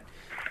in that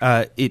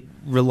it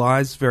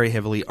relies very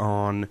heavily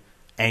on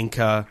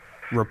anchor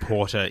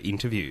reporter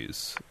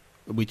interviews,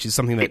 which is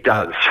something that it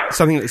does.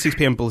 Something that the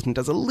 6pm bulletin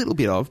does a little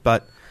bit of,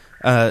 but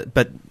the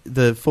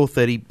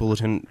 4:30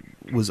 bulletin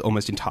was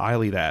almost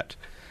entirely that.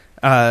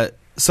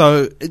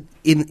 So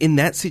in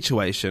that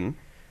situation,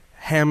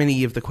 how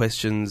many of the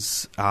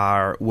questions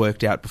are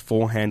worked out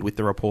beforehand with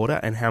the reporter,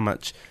 and how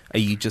much are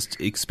you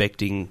just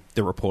expecting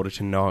the reporter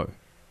to know?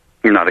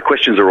 No, the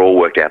questions are all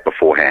worked out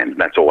beforehand.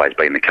 That's always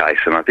been the case,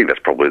 and I think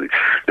that's probably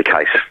the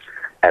case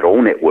at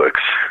all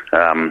networks.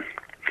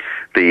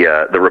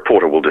 The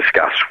reporter will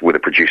discuss with a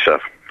producer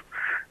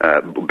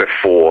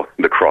before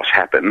the cross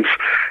happens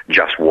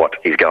just what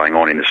is going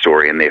on in the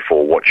story, and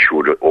therefore what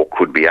should or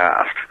could be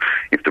asked.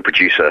 If the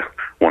producer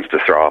wants to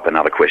throw up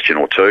another question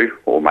or two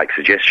or make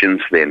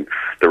suggestions, then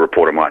the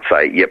reporter might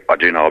say, yep, I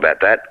do know about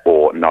that,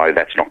 or no,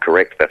 that's not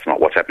correct, that's not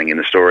what's happening in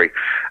the story.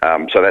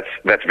 So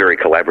that's very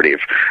collaborative.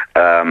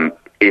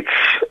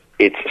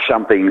 It's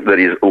something that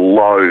is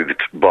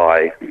loathed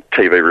by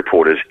TV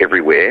reporters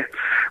everywhere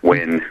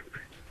when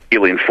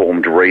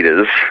ill-informed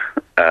readers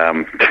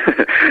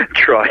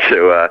try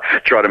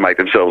to make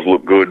themselves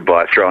look good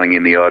by throwing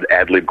in the odd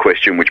ad-lib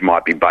question which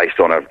might be based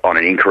on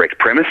an incorrect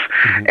premise,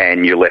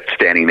 and you're left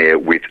standing there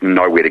with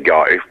nowhere to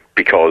go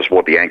because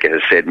what the anchor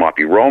has said might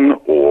be wrong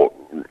or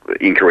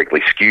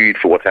incorrectly skewed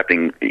for what's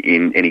happening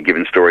in any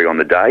given story on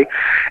the day,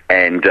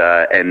 and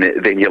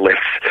then you're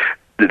left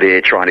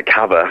there trying to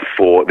cover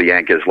for the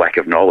anchor's lack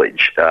of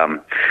knowledge.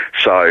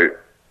 So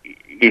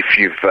if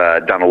you've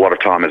done a lot of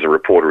time as a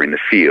reporter in the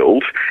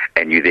field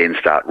and you then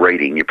start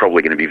reading, you're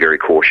probably going to be very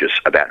cautious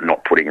about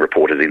not putting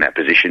reporters in that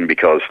position,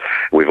 because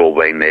we've all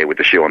been there with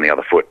the shoe on the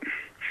other foot.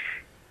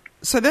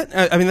 So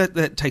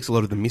that takes a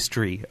lot of the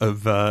mystery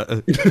of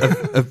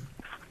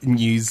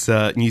news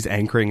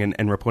anchoring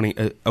and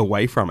reporting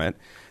away from it.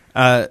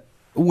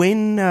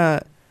 When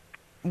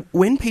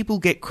when people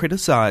get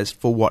criticised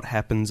for what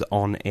happens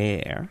on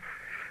air,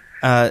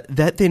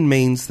 that then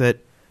means that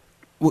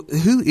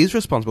who is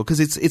responsible? Because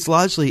it's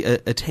largely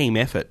a team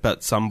effort,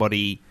 but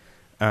somebody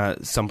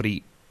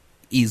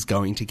is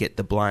going to get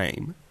the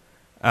blame.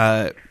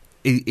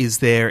 Is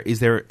there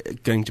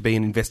going to be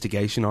an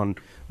investigation on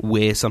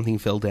where something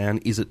fell down?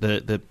 Is it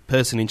the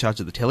person in charge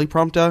of the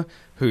teleprompter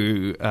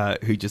who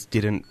just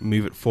didn't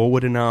move it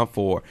forward enough,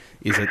 or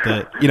is it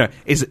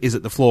is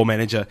it the floor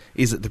manager?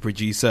 Is it the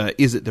producer?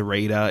 Is it the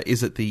reader?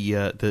 Is it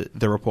the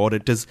reporter?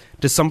 Does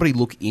somebody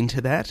look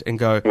into that and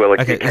go, well,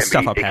 okay, it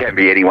happened? can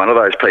be any one of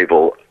those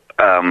people.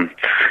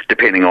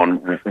 Depending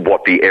on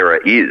what the error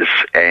is,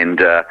 and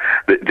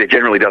there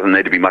generally doesn't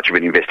need to be much of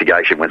an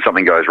investigation. When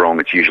something goes wrong,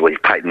 it's usually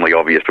patently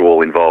obvious to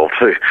all involved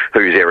whose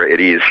error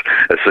it is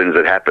as soon as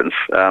it happens.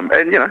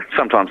 And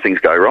sometimes things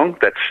go wrong.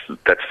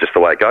 That's just the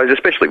way it goes,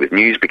 especially with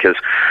news, because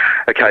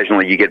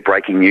occasionally you get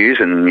breaking news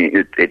and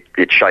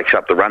it shakes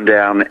up the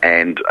rundown,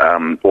 and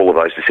all of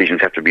those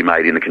decisions have to be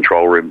made in the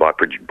control room by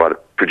the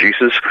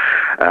producers.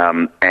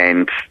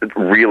 And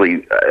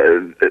really,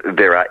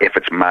 there are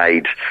efforts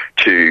made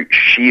to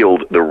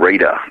shield the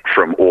reader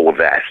from all of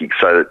that.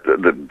 So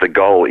the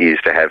goal is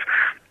to have,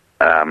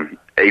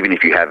 even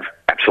if you have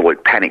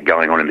absolute panic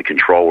going on in the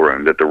control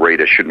room, that the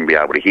reader shouldn't be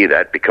able to hear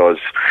that, because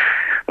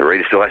the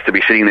reader still has to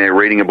be sitting there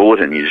reading a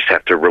bulletin. You just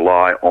have to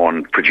rely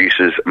on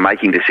producers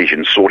making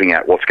decisions, sorting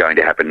out what's going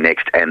to happen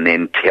next, and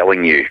then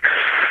telling you,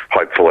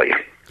 hopefully,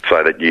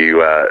 so that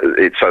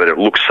it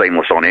looks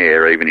seamless on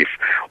air, even if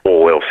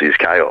all else is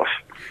chaos.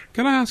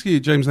 Can I ask you,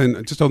 James,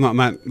 then, just on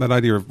that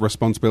idea of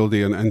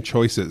responsibility and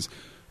choices?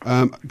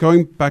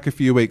 Going back a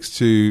few weeks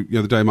to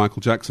the day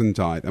Michael Jackson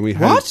died, and we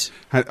had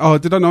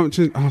did I not?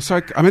 Oh,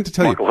 sorry, I meant to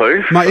tell Michael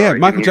you. Who?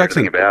 Michael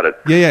Jackson. About it.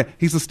 Yeah,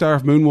 he's the star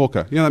of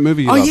Moonwalker. You know that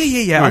movie? You love?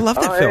 Yeah. Right. I love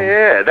that film.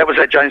 Yeah, that was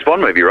that James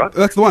Bond movie, right?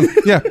 That's the one.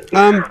 Yeah.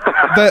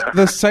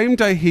 The same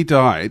day he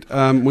died,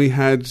 we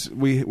had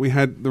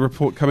the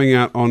report coming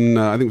out on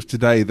I think it was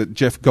today that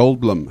Jeff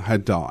Goldblum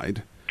had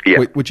died,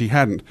 which he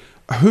hadn't.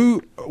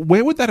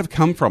 Where would that have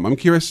come from? I'm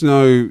curious to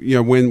know.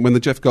 When the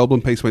Jeff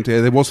Goldblum piece went to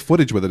air, there was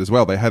footage with it as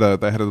well. They had a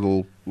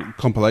little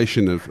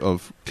compilation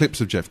of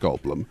clips of Jeff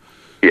Goldblum.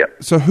 Yeah.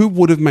 So who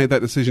would have made that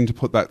decision to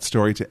put that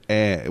story to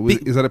air?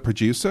 Is that a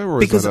producer or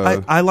because is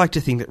that I like to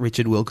think that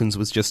Richard Wilkins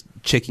was just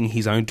checking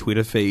his own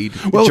Twitter feed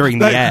during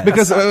the ad.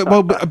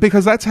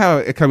 Because that's how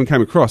it came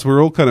across.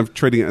 We're all kind of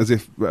treating it as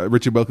if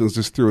Richard Wilkins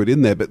just threw it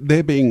in there, but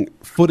there being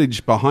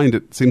footage behind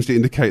it seems to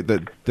indicate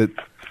that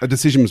a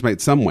decision was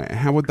made somewhere.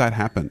 How would that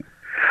happen?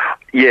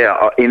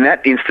 Yeah, in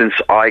that instance,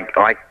 I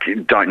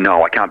don't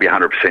know. I can't be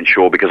 100%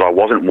 sure because I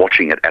wasn't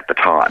watching it at the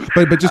time.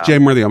 But just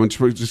generally, I'm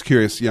just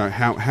curious.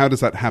 How does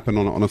that happen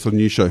on a sort of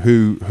news show?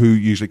 Who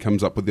usually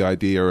comes up with the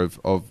idea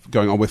of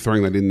going, we're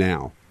throwing that in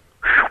now?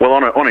 Well,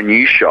 on a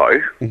news show,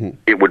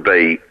 It would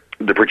be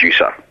the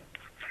producer.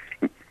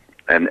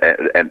 And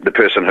the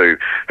person who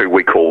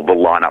we call the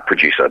lineup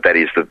producer. That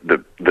is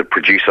the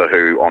producer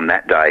who on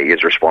that day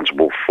is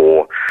responsible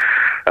for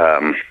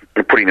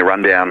putting the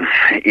rundown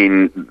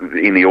in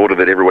the order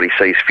that everybody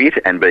sees fit,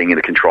 and being in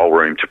the control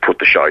room to put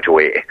the show to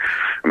air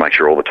and make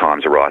sure all the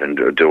times are right and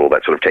do all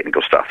that sort of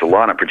technical stuff. The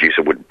lineup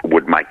producer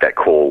would make that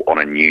call on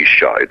a news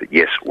show that,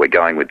 yes, we're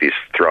going with this,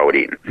 throw it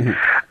in.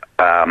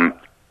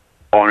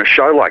 On a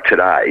show like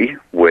today,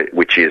 where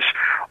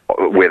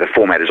the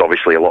format is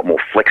obviously a lot more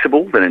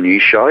flexible than a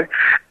news show,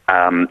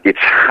 it's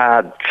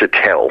hard to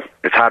tell.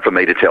 It's hard for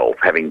me to tell,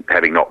 having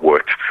not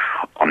worked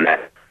on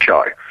that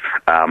show.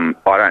 I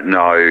don't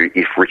know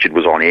if Richard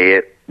was on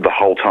air the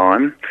whole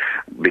time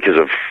because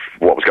of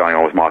what was going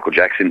on with Michael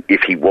Jackson.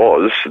 If he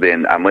was,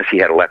 then unless he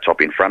had a laptop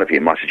in front of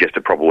him, I suggest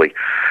it probably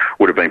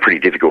would have been pretty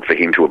difficult for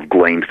him to have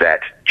gleaned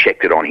that,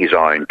 checked it on his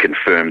own,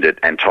 confirmed it,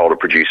 and told a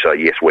producer,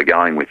 yes, we're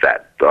going with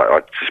that.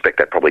 I suspect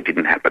that probably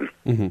didn't happen.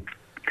 Mm-hmm.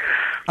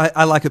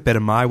 I like it better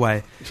my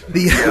way.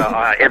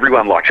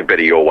 Everyone likes it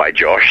better your way,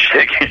 Josh.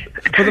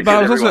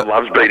 Everyone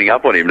loves beating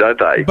up on him, don't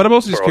they? But I'm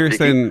also just curious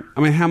then,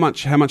 I mean, how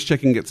much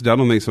checking gets done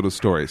on these sort of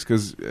stories?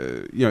 Because,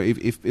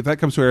 if that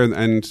comes to air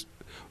and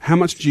how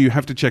much do you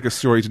have to check a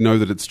story to know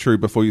that it's true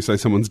before you say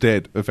someone's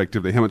dead,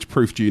 effectively? How much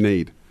proof do you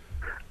need?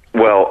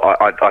 Well,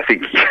 I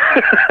think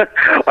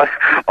I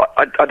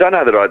don't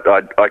know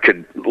that I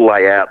could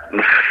lay out,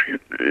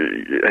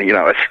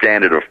 a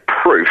standard of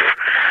proof.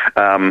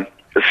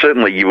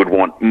 Certainly, you would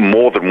want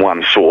more than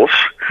one source,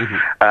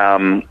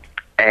 and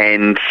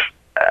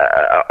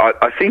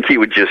I think you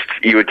would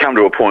come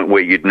to a point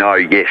where you'd know,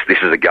 yes, this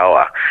is a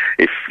goer.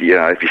 If you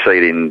see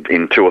it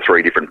in two or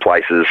three different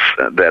places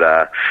that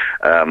are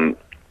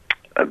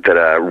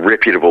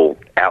reputable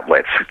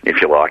outlets, if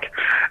you like.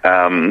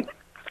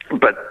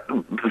 But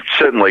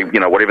certainly,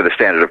 whatever the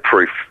standard of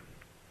proof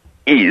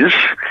is,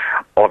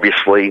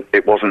 obviously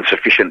it wasn't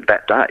sufficient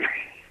that day.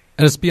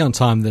 And it's beyond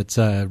time that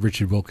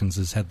Richard Wilkins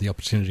has had the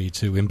opportunity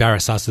to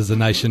embarrass us as a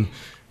nation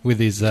with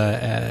his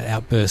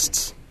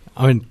outbursts.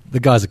 I mean,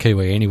 the guy's a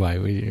Kiwi anyway.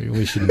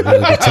 We shouldn't really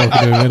be talking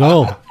to him at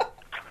all.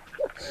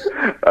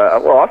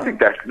 Well, I think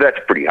that's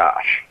pretty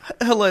harsh.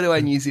 Hello to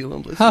our New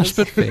Zealand listeners. Harsh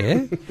but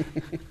fair.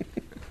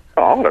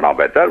 Oh, I don't know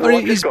about that. Well,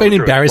 I've he's just gone been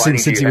through embarrassing explaining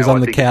since to he you was how on I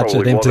the think couch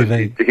at probably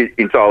MTV. wasn't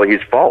entirely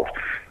his fault.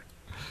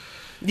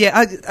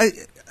 Yeah,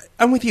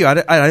 I'm with you. I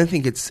don't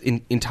think it's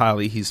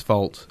entirely his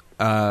fault,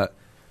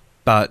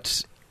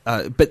 but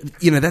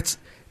you know that's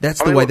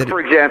the way that. For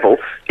example,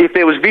 if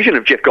there was vision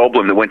of Jeff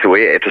Goldblum that went to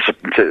air to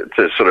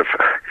sort of...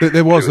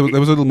 There was a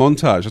little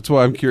montage. That's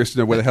why I'm curious to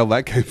know where the hell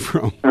that came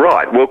from.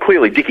 Right. Well,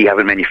 clearly Dickie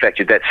hasn't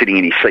manufactured that sitting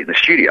in his seat in the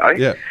studio,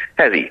 Yeah.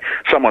 has he?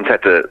 Someone's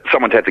had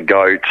to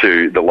go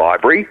to the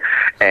library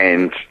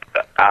and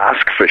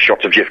ask for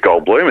shots of Jeff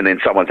Goldblum, and then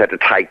someone's had to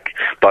take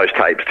those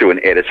tapes to an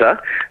editor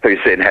who's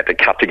then had to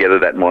cut together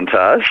that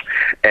montage,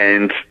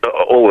 and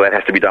all of that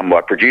has to be done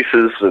by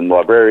producers and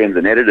librarians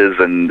and editors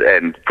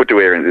and put to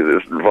air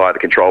via the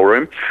control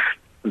room.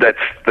 That's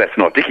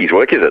not Dickie's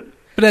work, is it?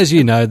 But as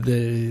you know,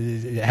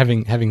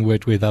 having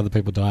worked with other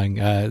people dying,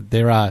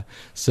 there are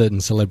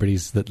certain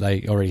celebrities that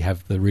they already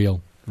have the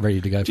reel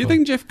ready to go. Do you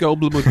think Jeff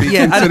Goldblum would be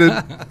Yeah,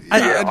 considered?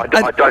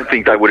 I don't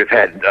think they would have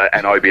had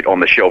an obit on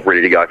the shelf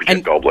ready to go for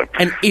Jeff Goldblum.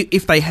 And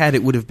if they had,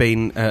 it would have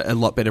been a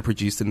lot better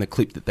produced than the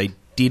clip that they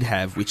did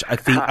have, which I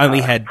think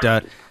only had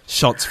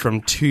shots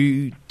from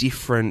two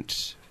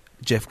different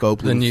Jeff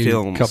Goldblum the new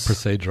films. cop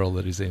procedural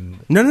that is in?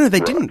 No, they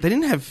didn't. They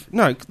didn't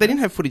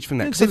have footage from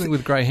that. It's something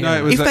with grey hair.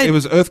 No, If they- it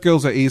was Earth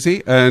Girls Are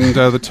Easy and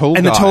the Tall Guy.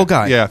 And The Tall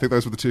Guy. Yeah, I think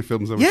those were the two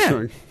films they were Yeah.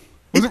 showing.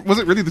 Was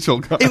it really the Tall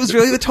Guy? It was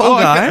really the Tall Oh,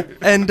 Guy okay.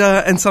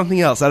 and something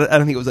else. I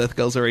don't think it was Earth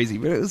Girls Are Easy,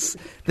 but it was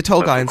the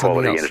Tall Guy and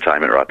something Quality else.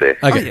 entertainment right there.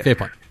 Okay, yeah. fair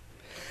point.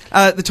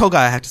 The Tall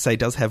Guy, I have to say,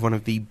 does have one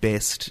of the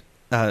best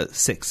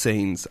sex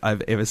scenes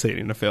I've ever seen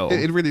in a film.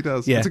 It really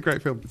does. Yeah. It's a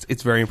great film.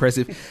 It's very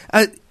impressive.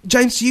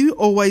 James, do you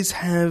always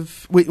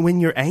have, when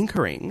you're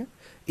anchoring,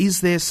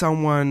 is there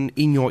someone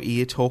in your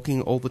ear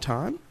talking all the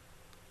time?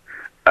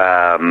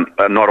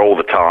 Not all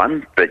the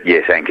time, but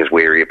yes, anchors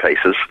wear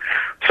earpieces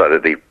so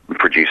that the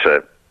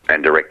producer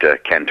and director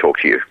can talk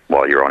to you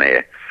while you're on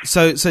air.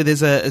 So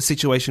there's a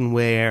situation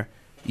where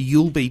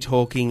you'll be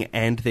talking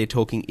and they're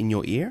talking in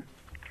your ear?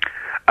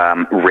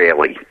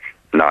 Rarely.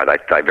 No,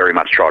 they very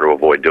much try to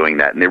avoid doing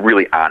that, and there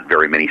really aren't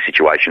very many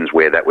situations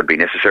where that would be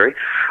necessary.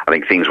 I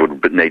think things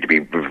would need to be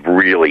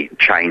really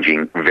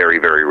changing very,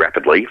 very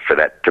rapidly for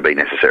that to be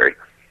necessary.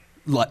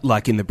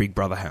 Like in the Big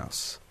Brother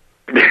house?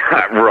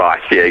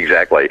 Right, yeah,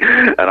 exactly.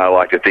 And I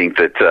like to think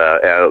that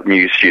our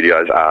news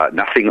studios are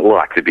nothing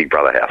like the Big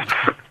Brother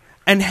house.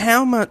 And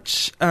how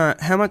much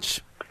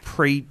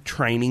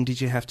pre-training did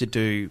you have to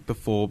do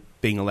before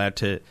being allowed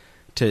to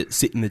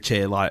sit in the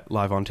chair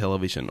live on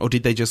television? Or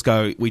did they just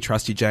go, we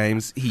trust you,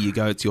 James, here you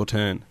go, it's your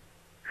turn?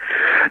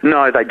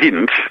 No, they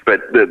didn't, but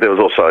there was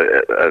also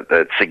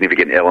a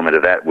significant element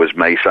of that was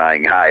me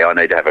saying, hey, I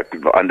need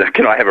to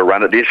can I have a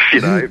run at this,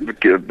 a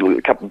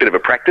bit of a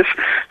practice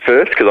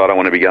first, because I don't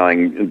want to be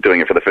doing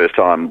it for the first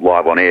time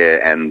live on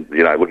air and,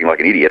 looking like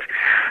an idiot.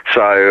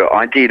 So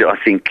I did, I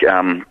think,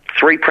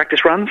 3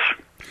 practice runs.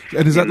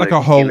 And is that like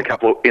a whole... In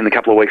the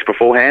couple of weeks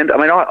beforehand. I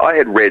mean, I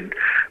had read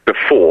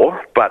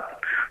before,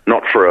 but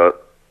not for a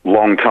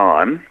long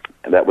time.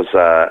 That was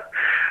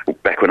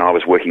back when I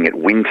was working at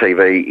Win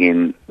TV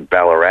in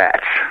Ballarat,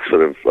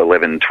 sort of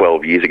 11,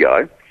 12 years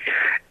ago.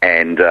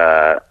 And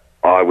I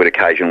would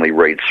occasionally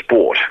read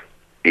sport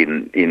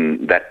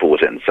in that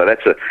bulletin. So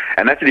that's a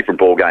different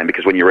ball game,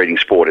 because when you're reading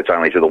sport, it's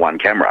only to the one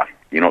camera.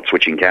 You're not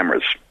switching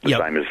cameras, the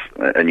same as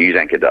a news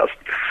anchor does.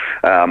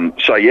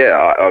 So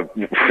yeah,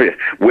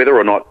 whether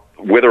or not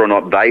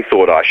they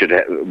thought I should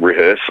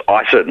rehearse,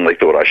 I certainly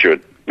thought I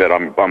should. But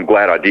I'm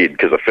glad I did,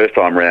 because the first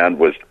time round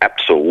was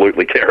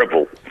absolutely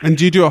terrible. And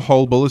do you do a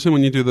whole bulletin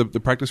when you do the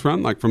practice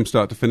run, like from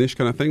start to finish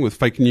kind of thing, with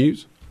fake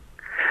news?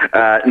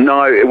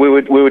 No, we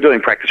were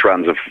doing practice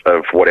runs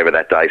of whatever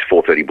that day's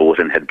 4:30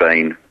 bulletin had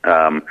been,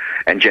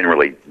 and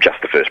generally just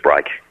the first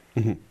break.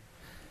 Mm-hmm.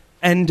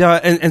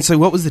 And so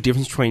what was the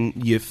difference between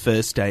your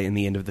first day and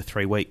the end of the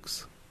 3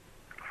 weeks?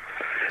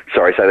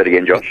 Sorry, say that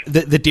again, Josh.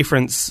 The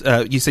difference,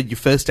 you said your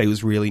first day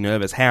was really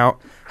nervous. How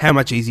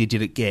much easier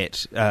did it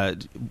get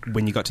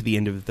when you got to the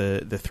end of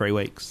the 3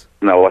 weeks?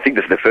 No, I think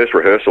the first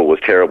rehearsal was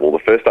terrible. The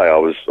first day I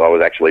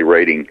was actually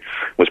reading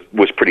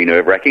was pretty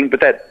nerve-wracking, but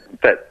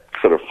that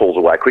sort of falls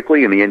away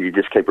quickly. In the end, you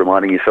just keep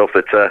reminding yourself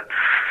that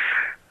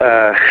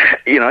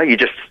you're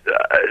just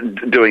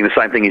doing the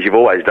same thing as you've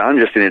always done,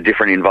 just in a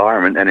different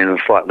environment and in a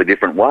slightly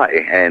different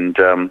way, and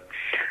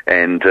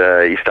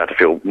you start to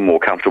feel more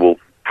comfortable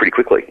pretty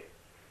quickly.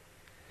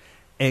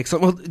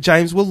 Excellent. Well,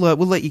 James, we'll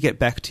let you get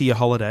back to your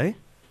holiday.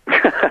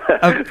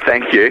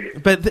 Thank you.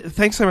 But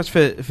thanks so much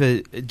for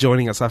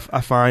joining us. I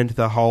find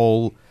the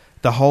whole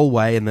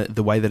way and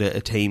the way that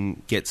a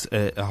team gets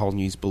a whole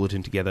news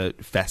bulletin together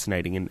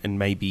fascinating, and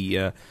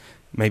maybe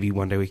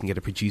one day we can get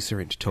a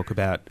producer in to talk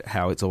about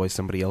how it's always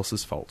somebody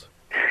else's fault.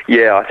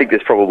 Yeah, I think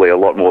there's probably a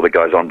lot more that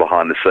goes on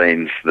behind the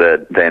scenes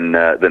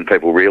than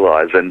people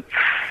realise, and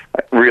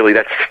really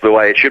that's the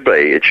way it should be.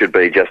 It should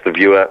be just the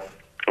viewer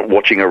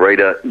watching a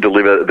reader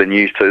deliver the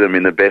news to them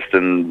in the best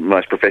and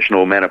most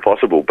professional manner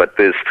possible. But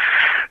there's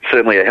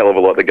certainly a hell of a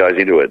lot that goes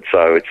into it,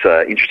 so it's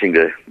interesting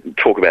to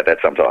talk about that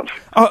sometimes.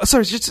 Oh,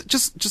 sorry,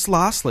 just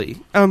lastly,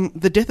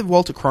 the death of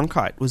Walter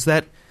Cronkite, was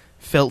that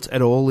felt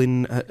at all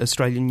in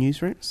Australian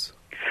newsrooms?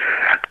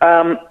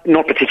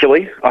 Not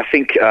particularly. I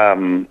think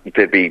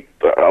there'd be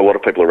a lot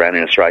of people around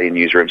in Australian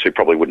newsrooms who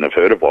probably wouldn't have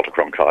heard of Walter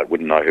Cronkite,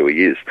 wouldn't know who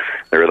he is.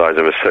 There are those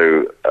of us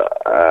who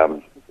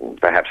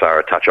perhaps are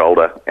a touch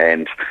older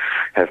and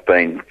have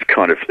been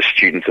kind of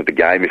students of the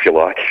game, if you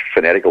like,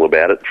 fanatical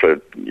about it for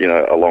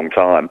a long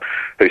time,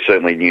 who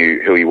certainly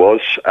knew who he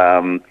was.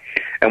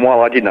 And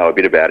while I did know a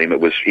bit about him, it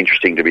was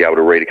interesting to be able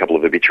to read a couple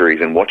of obituaries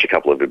and watch a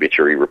couple of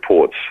obituary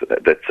reports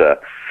that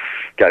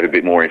gave a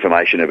bit more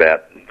information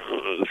about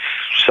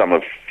some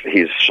of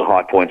his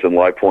high points and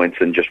low points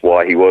and just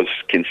why he was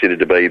considered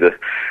to be the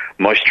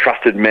most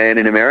trusted man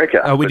in America.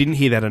 Oh, we didn't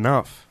hear that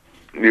enough.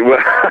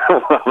 Well,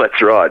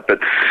 that's right, but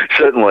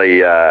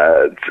certainly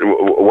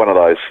one of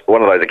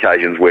those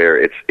occasions where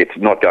it's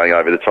not going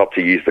over the top,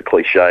 to use the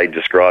cliche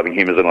describing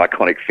him as an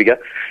iconic figure.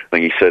 I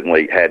think he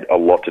certainly had a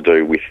lot to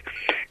do with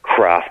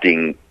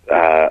crafting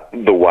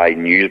the way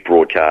news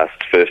broadcasts,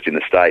 first in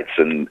the States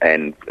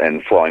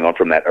and flowing on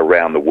from that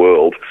around the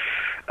world,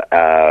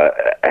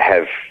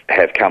 have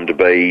come to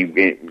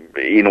be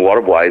in a lot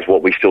of ways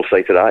what we still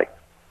see today.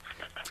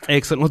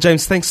 Excellent. Well,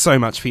 James, thanks so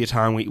much for your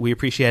time. We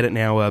appreciate it.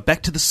 Now,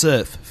 back to the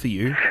surf for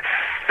you.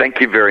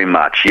 Thank you very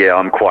much. Yeah,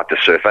 I'm quite the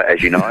surfer,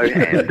 as you know,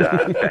 and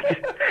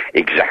that's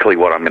exactly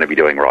what I'm going to be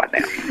doing right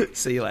now.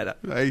 See you later.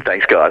 Hey.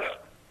 Thanks, guys.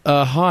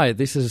 Hi,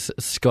 this is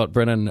Scott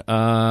Brennan,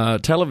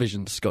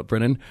 television Scott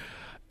Brennan.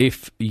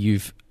 If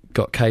you've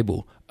got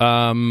cable,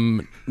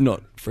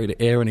 not free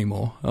to air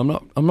anymore. I'm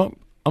not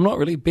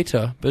really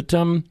bitter, but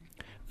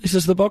this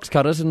is the Box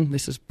Cutters, and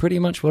this is pretty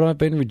much what I've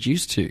been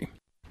reduced to.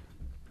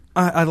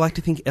 I'd like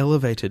to think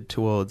elevated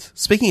towards.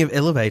 Speaking of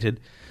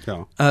elevated,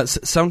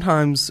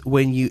 sometimes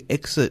when you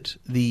exit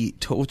the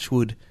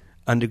Torchwood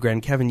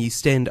underground cavern, you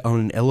stand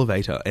on an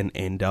elevator and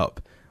end up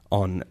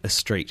on a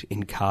street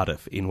in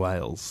Cardiff in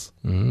Wales.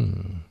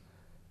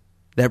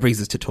 That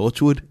brings us to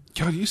Torchwood.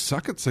 God, you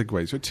suck at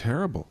segues. You're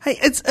terrible. Hey,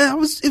 it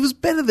was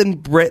better than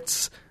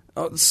Brett's.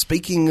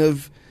 Speaking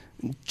of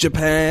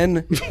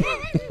Japan.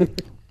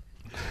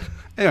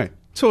 Anyway,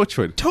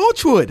 Torchwood.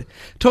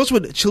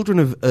 Torchwood, Children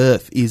of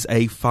Earth is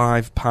a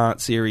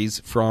 5-part series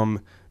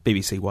from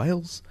BBC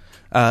Wales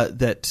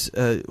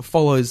that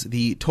follows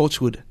the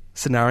Torchwood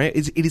scenario.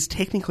 It is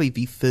technically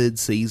the 3rd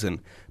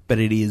season, but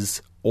it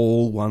is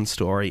all one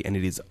story and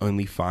it is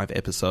only 5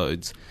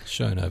 episodes.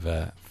 Shown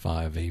over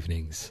 5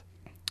 evenings.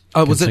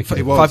 Oh, was it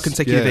 5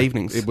 consecutive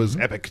evenings? It was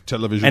epic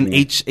television. And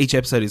each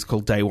episode is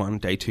called Day 1,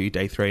 Day 2,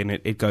 Day 3, and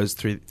it goes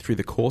through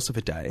the course of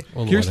a day.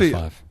 Curiously,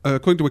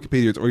 according to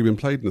Wikipedia, it's already been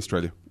played in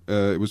Australia.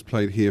 It was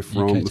played here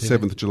from the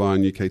 7th of July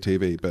on UK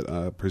TV,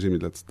 but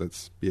presumably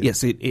that's yeah.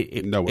 Yes,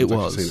 no one's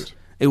actually seen it.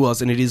 It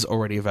was, and it is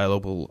already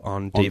available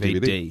on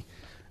DVD.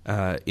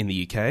 In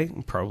the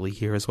UK, probably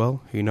here as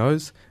well. Who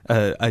knows?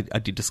 I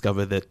did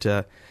discover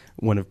that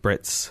one of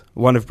Brett's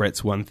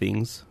one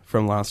things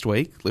from last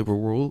week, Liberal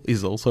Rule,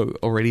 is also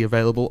already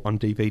available on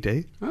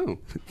DVD. Oh,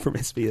 from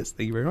SBS.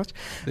 Thank you very much.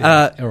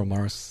 Errol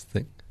Morris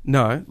thing.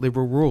 No,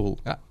 Liberal Rule.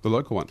 The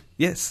local one.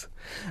 Yes.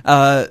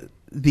 So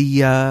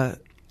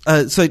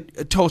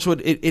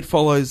Torchwood, it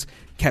follows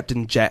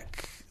Captain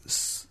Jack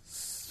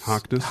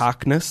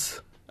Harkness.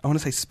 I want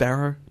to say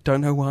Sparrow.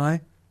 Don't know why.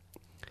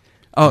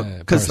 Oh,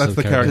 because that's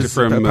the character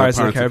from Pirates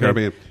of the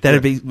Caribbean.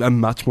 That'd be a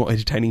much more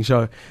entertaining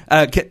show.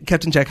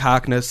 Captain Jack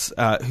Harkness,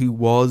 who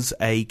was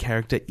a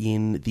character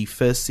in the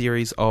first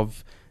series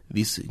of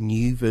this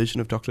new version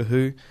of Doctor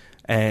Who,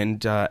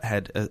 and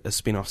had a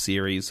spin-off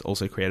series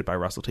also created by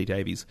Russell T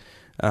Davies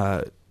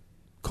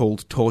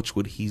called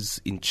Torchwood. He's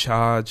in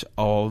charge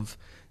of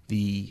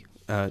the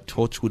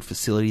Torchwood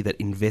facility that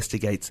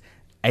investigates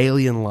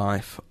alien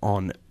life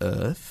on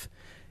Earth.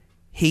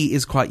 He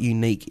is quite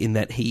unique in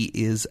that he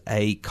is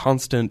a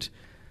constant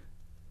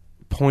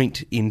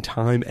point in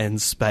time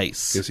and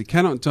space. Yes, he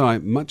cannot die,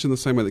 much in the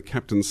same way that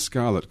Captain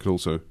Scarlet could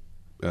also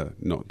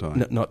not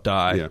die. Not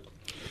die. Yeah.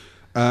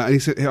 And he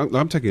said,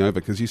 I'm taking over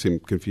because you seem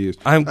confused.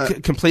 I'm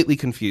completely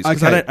confused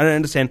because I don't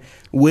understand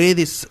where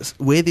this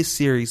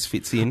series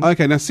fits in.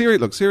 Okay, now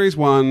series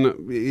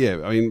 1,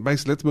 yeah, I mean,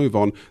 basically, let's move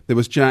on. There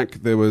was Jack,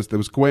 there was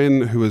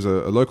Gwen, who was a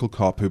local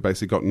cop who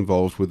basically got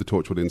involved with the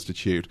Torchwood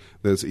Institute.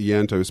 There's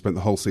Ianto, who spent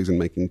the whole season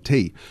making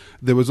tea.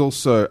 There was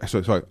also,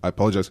 sorry, I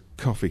apologise,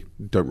 coffee,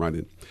 don't write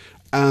in.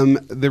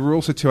 There were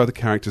also 2 other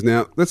characters.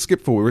 Now, let's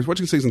skip forward. We're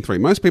watching Season 3.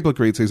 Most people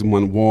agreed Season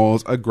 1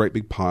 was a great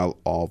big pile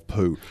of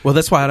poo. Well,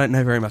 that's why I don't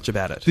know very much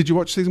about it. Did you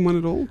watch Season 1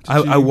 at all?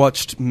 I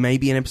watched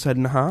maybe an episode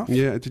and a half.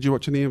 Yeah. Did you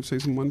watch any of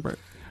Season 1, Brett?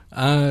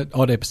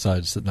 Odd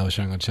episodes that they were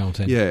showing on Channel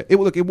 10. Yeah, it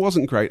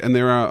wasn't great, and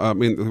there are. I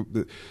mean,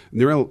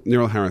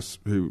 Nerel Harris,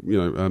 who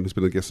has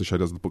been a guest on the show,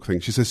 does the book thing.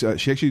 She says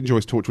she actually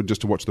enjoys Torchwood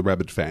just to watch the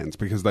rabid fans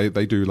because they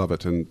do love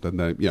it, and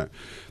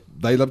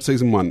they loved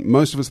Season 1.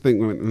 Most of us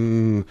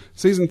think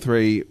Season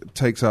 3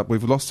 takes up.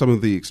 We've lost some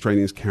of the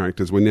extraneous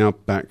characters. We're now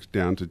back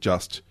down to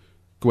just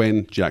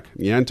Gwen, Jack,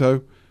 and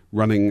Ianto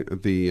running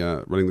the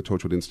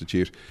Torchwood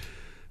Institute.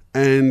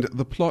 And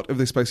the plot of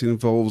this basically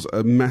involves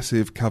a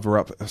massive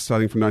cover-up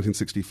starting from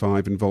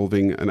 1965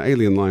 involving an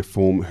alien life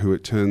form who,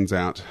 it turns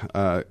out,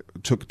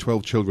 took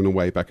 12 children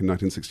away back in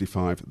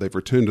 1965. They've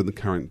returned in the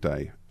current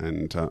day,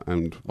 and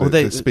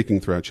they're speaking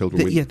through our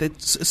children. They're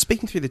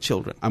speaking through the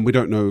children. And we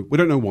don't know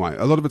why.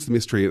 A lot of it's the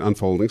mystery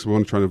unfolding, so we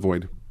want to try and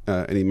avoid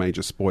any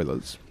major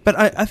spoilers. But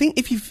I think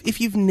if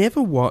you've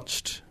never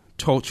watched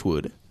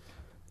Torchwood,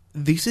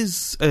 this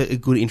is a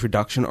good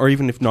introduction, or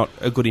even if not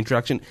a good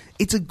introduction,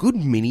 it's a good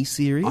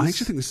mini-series. I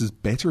actually think this is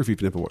better if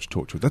you've never watched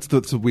Torchwood. That's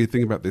the weird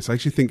thing about this. I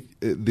actually think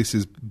this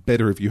is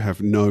better if you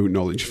have no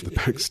knowledge of the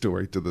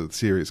backstory to the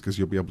series, because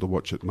you'll be able to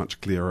watch it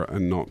much clearer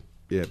and not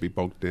be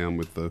bogged down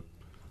with the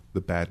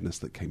badness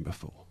that came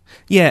before.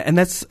 Yeah, and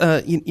that's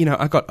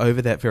I got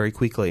over that very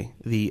quickly.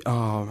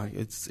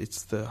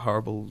 It's the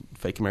horrible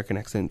fake American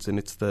accents, and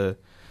it's the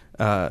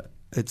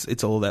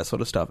it's all that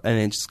sort of stuff, and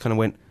then just kind of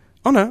went,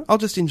 oh no, I'll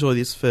just enjoy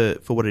this for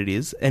what it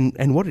is.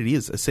 And what it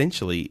is,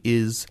 essentially,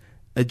 is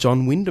a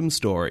John Wyndham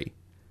story.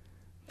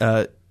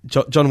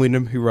 John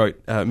Wyndham, who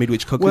wrote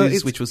Midwich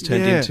Cuckoos, which was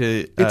turned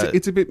into...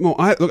 it's a bit more...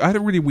 I had a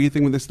really weird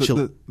thing with this.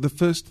 The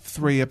first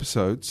 3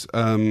 episodes,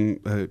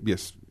 Children of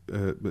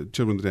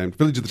the Damned,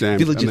 Village of the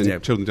Damned, and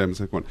then Children of the Damned, the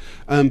second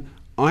one.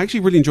 I actually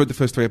really enjoyed the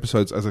first 3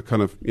 episodes as a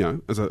kind of,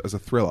 as a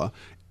thriller.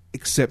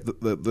 Except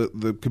that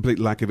the complete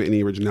lack of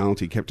any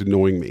originality kept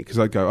annoying me, because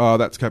I'd go, oh,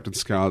 that's Captain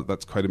Scarlet,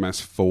 that's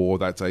Quatermass 4,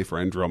 that's A for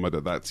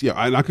Andromeda, that's... Yeah,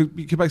 and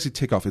you could basically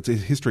tick off. It's a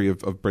history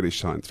of British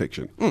science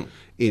fiction.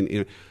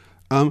 Then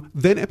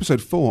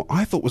episode 4,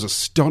 I thought was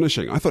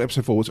astonishing. I thought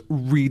episode 4 was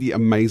really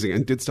amazing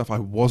and did stuff I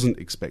wasn't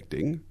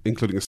expecting,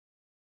 including a...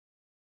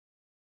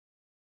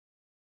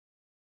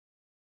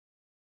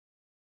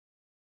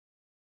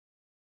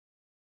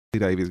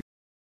 Davies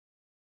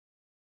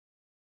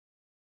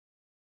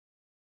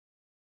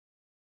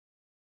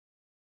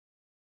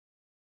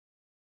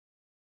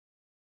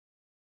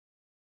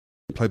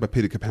played by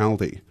Peter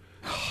Capaldi.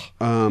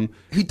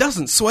 He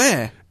doesn't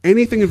swear.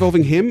 Anything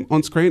involving him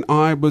on screen,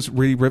 I was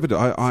really riveted.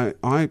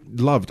 I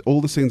loved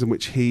all the scenes in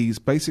which he's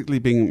basically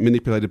being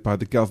manipulated by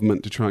the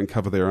government to try and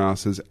cover their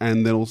asses,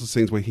 and then also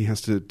scenes where he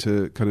has to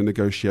kind of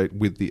negotiate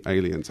with the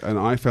aliens. And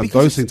I found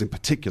those scenes in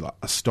particular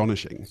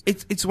astonishing.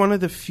 It's one of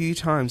the few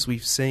times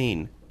we've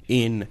seen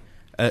in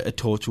a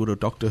Torchwood or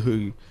Doctor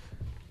Who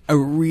a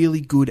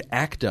really good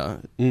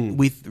actor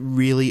with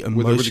really emotional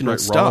with a really great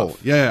stuff. Role.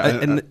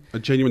 Yeah, a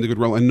genuinely good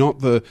role, and not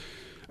the...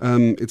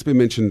 it's been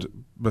mentioned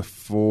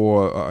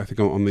before, I think,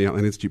 on the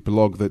Outland Institute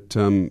blog, that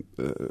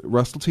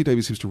Russell T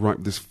Davies seems to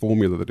write this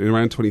formula that in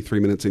around 23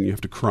 minutes in you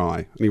have to cry,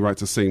 and he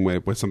writes a scene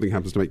where something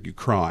happens to make you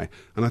cry.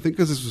 And I think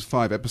because this was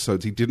 5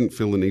 episodes, he didn't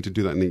feel the need to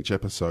do that in each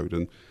episode.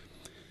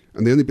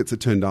 And the only bits that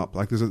turned up,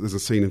 like there's a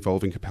scene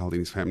involving Capaldi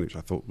and his family, which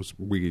I thought was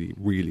really,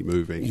 really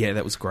moving. Yeah,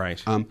 that was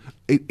great.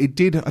 It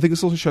did. I think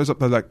this also shows up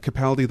though, like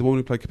Capaldi, the woman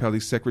who played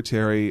Capaldi's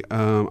secretary.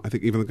 I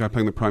think even the guy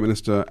playing the Prime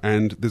Minister.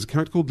 And there's a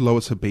character called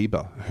Lois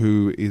Habiba,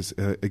 who is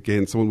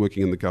again someone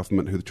working in the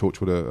government who the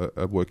Torchwood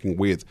are working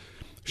with.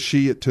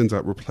 She, it turns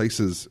out,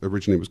 replaces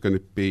originally was going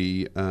to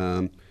be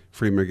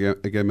Freema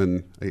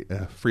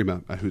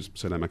Freema, whose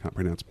surname I can't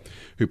pronounce,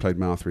 who played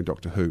Martha in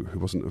Doctor Who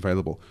wasn't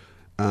available.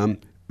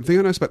 The thing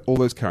I noticed about all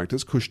those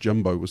characters, Cush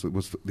Jumbo was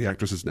the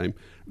actress's name,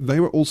 they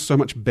were all so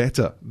much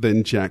better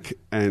than Jack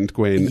and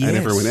Gwen and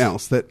everyone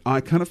else that I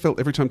kind of felt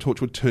every time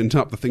Torchwood turned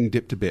up, the thing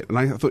dipped a bit. And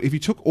I thought if you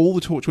took all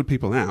the Torchwood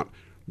people out,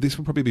 this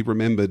would probably be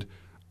remembered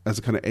as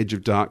a kind of Edge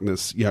of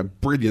Darkness,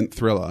 brilliant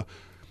thriller.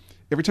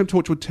 Every time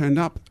Torchwood turned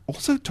up,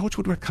 also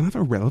Torchwood were kind of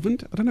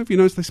irrelevant. I don't know if you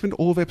noticed, they spent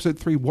all of episode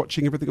 3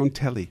 watching everything on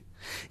telly.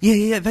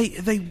 Yeah,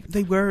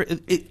 they were.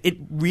 It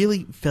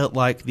really felt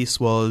like this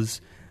was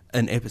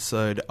an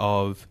episode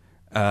of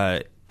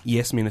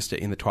Yes, Minister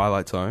in the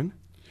Twilight Zone,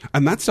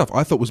 and that stuff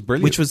I thought was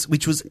brilliant,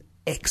 which was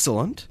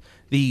excellent.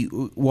 The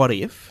what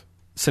if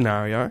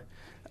scenario,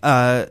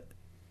 and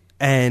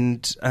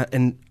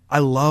I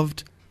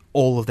loved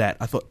all of that.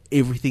 I thought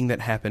everything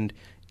that happened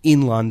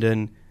in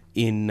London,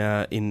 in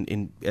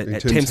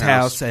Thames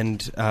House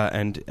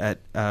and at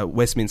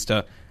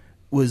Westminster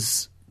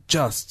was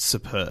just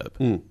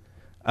superb,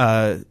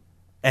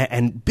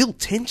 and built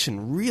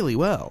tension really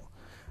well.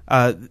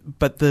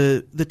 But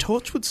the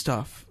Torchwood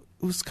stuff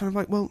was kind of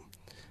like, well,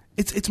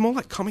 it's more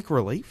like comic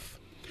relief.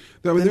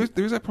 I mean,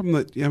 there is that problem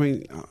that,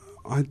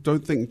 I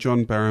don't think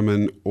John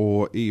Barrowman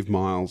or Eve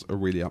Miles are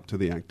really up to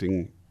the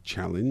acting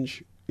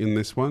challenge in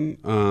this one.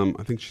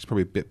 I think she's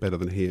probably a bit better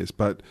than he is,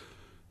 but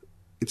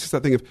it's just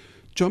that thing of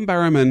John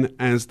Barrowman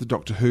as the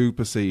Doctor Who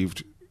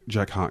perceived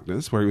Jack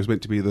Harkness, where he was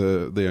meant to be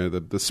the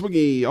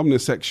swingy,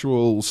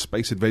 omnisexual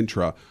space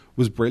adventurer,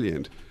 was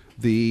brilliant.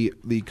 The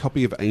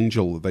copy of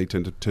Angel that they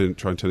tend to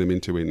try and turn him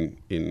into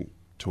in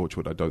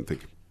Torchwood, I don't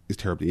think is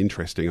terribly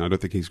interesting. I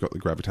don't think he's got the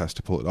gravitas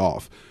to pull it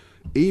off.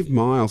 Eve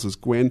Miles as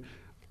Gwen,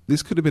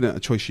 this could have been a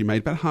choice she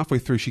made. About halfway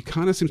through, she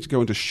kind of seems to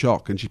go into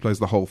shock, and she plays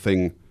the whole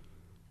thing,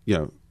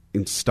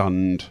 in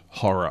stunned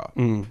horror.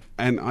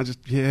 And I just,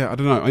 I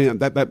don't know.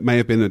 That may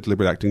have been a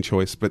deliberate acting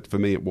choice, but for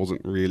me, it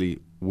wasn't really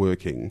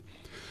working.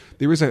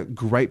 There is a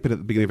great bit at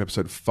the beginning of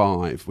episode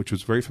 5, which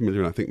was very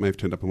familiar and I think may have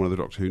turned up in one of the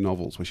Doctor Who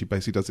novels, where she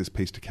basically does this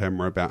piece to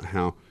camera about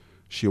how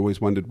she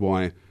always wondered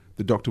why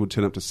the Doctor would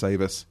turn up to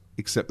save us,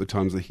 except the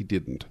times that he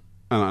didn't.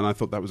 And I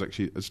thought that was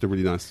actually just a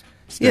really nice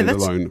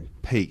standalone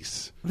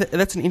piece.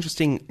 That's an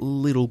interesting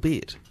little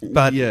bit.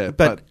 But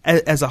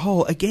as a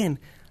whole, again,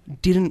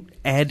 didn't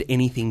add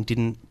anything,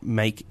 didn't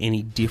make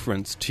any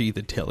difference to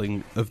the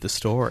telling of the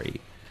story.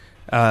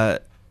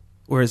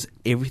 Whereas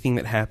everything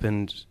that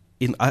happened,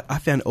 I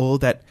found all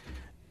that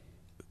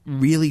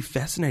really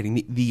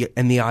fascinating.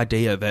 The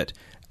idea that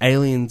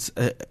aliens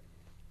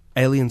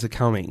are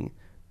coming,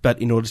 but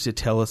in order to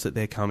tell us that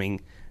they're coming,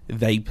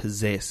 they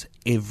possess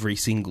every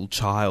single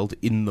child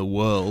in the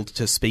world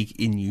to speak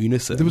in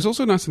unison. There was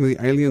also a nice thing that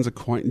the aliens are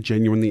quite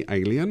genuinely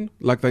alien.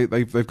 Like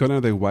they've gone out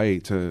of their way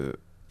to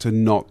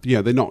not,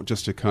 they're not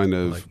just a kind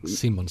of like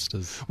sea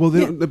monsters. Well,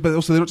 but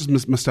also they're not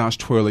just moustache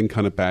twirling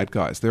kind of bad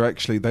guys. They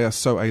are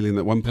so alien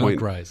that at one point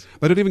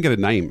they don't even get a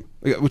name,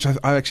 which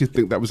I actually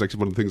think that was actually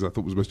one of the things I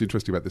thought was most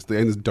interesting about this. The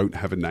aliens don't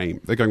have a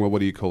name. They're going, well, what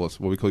do you call us?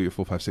 Well, we call you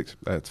 456.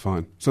 It's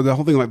fine. So the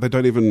whole thing, like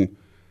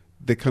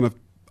they're kind of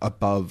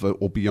above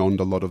or beyond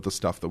a lot of the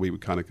stuff that we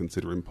would kind of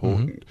consider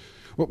important.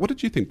 What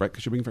did you think, Brett?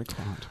 Because you're being very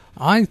quiet.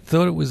 I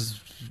thought it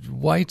was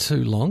way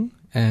too long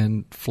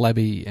and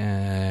flabby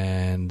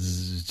and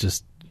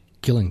just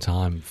killing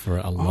time for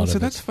a lot of it. So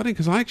that's funny,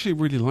 because I actually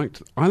really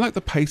liked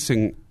the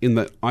pacing in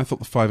that I thought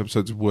the 5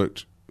 episodes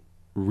worked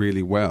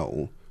really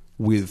well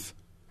with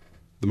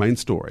the main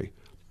story.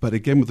 But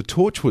again, with the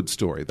Torchwood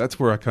story, that's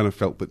where I kind of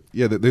felt that,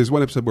 there's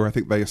one episode where I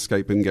think they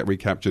escape and get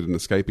recaptured and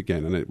escape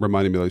again, and it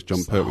reminded me of those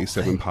John Pertwee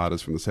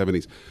 7-parters from the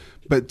 70s.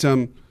 But,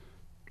 but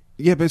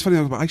it's funny,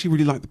 I actually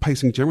really liked the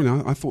pacing generally.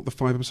 I thought the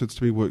 5 episodes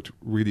to me worked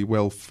really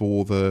well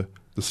for the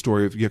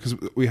story of, because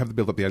we have the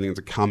build-up, the aliens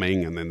are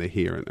coming, and then they're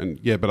here,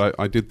 but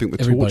I did think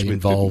the everybody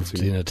involved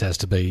in it has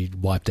to be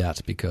wiped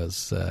out,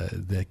 because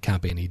there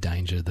can't be any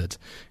danger that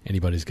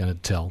anybody's going to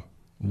tell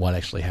what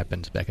actually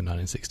happened back in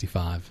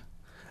 1965.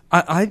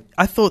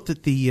 I thought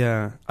that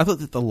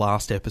the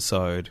last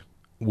episode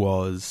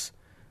was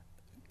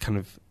kind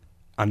of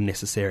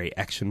unnecessary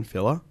action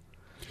filler,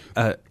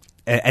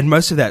 and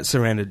most of that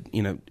surrounded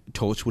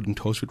Torchwood and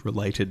Torchwood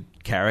related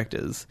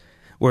characters,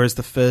 whereas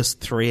the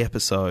first 3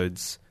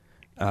 episodes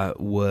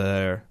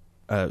were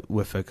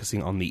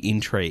focusing on the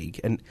intrigue,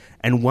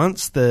 and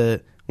once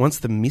the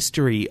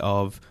mystery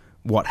of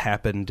what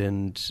happened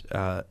and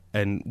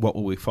what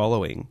were we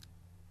following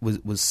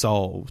was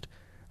solved,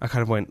 I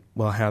kind of went,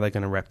 well, how are they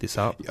going to wrap this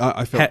up?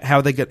 I felt, how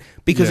are they going?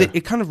 Because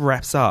it kind of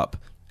wraps up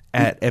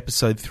at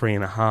episode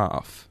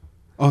 3.5.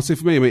 Oh, see,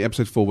 for me,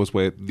 episode 4 was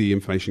where the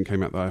information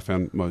came out that I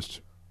found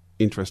most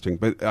interesting.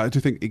 But I do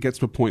think it gets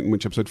to a point in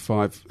which episode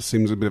 5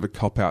 seems a bit of a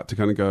cop-out to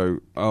kind of go,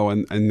 oh,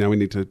 and now we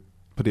need to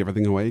put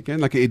everything away again.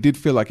 Like, it did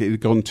feel like it had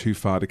gone too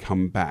far to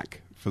come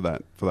back for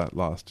that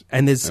last.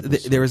 And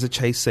there is a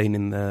chase scene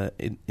in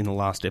the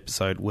last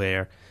episode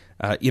where,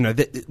 one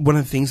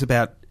of the things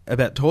about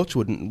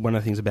Torchwood, and one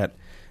of the things about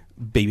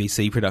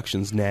BBC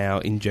productions now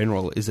in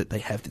general, is that they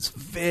have this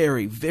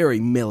very, very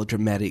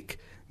melodramatic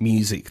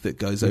music that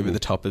goes over the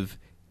top of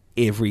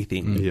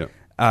everything. Yeah.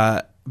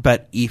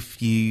 But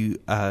if you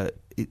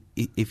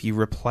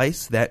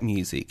replace that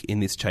music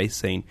in this chase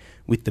scene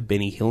with the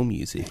Benny Hill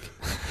music,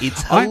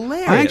 it's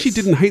hilarious. I actually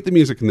didn't hate the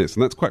music in this,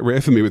 and that's quite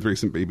rare for me with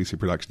recent BBC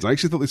productions. I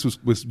actually thought this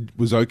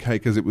was okay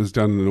because it was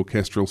done in an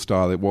orchestral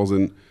style. It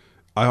wasn't.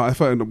 I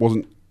found it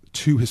wasn't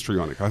too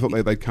histrionic. I thought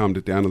they'd calmed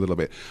it down a little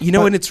bit.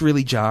 When it's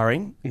really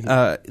jarring,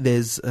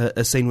 there's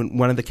a scene when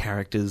one of the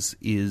characters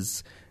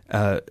is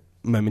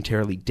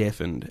momentarily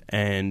deafened,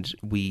 and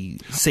we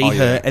see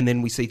her, and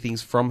then we see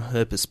things from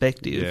her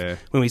perspective. Yeah.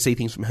 When we see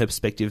things from her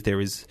perspective,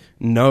 there is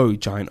no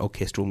giant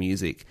orchestral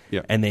music,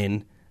 and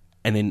then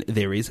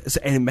there is,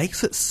 and it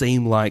makes it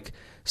seem like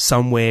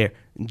somewhere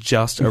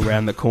just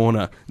around the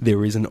corner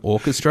there is an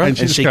orchestra, and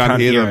she can't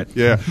hear it.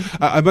 Yeah,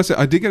 I must say,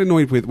 I did get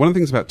annoyed with one of the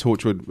things about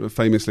Torchwood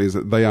famously is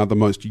that they are the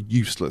most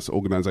useless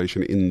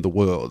organisation in the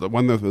world.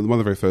 One of the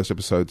very first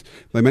episodes,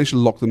 they managed to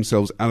lock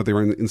themselves out of their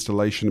own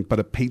installation, but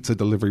a pizza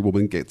delivery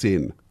woman gets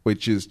in,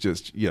 which is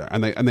just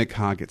and their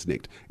car gets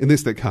nicked. In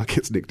this, their car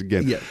gets nicked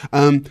again. Yeah.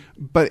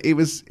 But it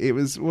was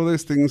one of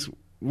those things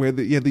where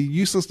the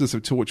uselessness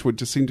of Torchwood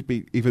just seemed to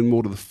be even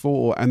more to the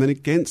fore, and then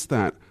against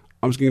that,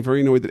 I was getting very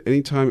annoyed that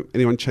any time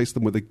anyone chased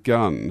them with a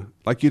gun,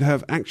 like you'd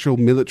have actual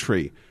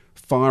military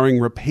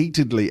firing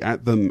repeatedly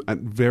at them at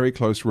very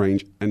close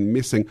range and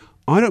missing.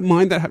 I don't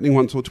mind that happening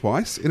once or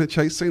twice in a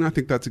chase scene. I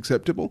think that's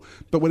acceptable.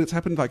 But when it's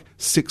happened like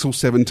 6 or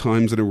 7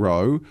 times in a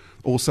row,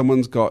 or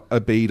someone's got a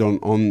bead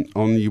on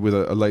you with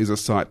a laser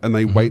sight and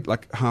they wait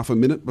like half a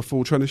minute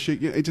before trying to shoot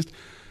you, it just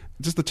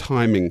the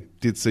timing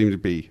did seem to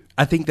be...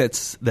 I think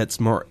that's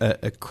more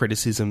a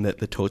criticism that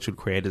the Torchwood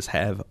creators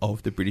have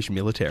of the British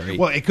military.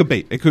 Well, it could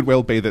be. It could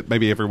well be that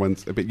maybe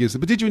everyone's a bit used to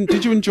it. But did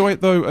you enjoy it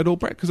though at all,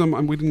 Brett? Because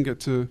we didn't get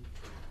to.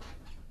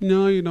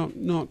 No, you're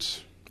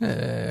not.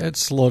 It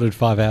slaughtered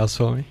 5 hours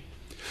for me.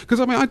 Because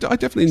I mean, I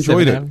definitely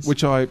enjoyed Seven it, hours.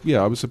 which I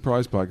was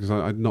surprised by because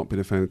I'd not been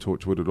a fan of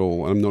Torchwood at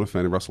all, and I'm not a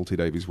fan of Russell T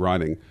Davies'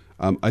 writing.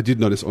 I did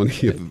notice on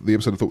here that the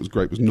episode I thought was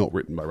great was not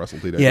written by Russell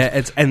T Davies. Yeah,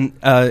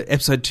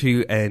 episode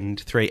 2 and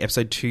 3.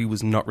 Episode 2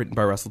 was not written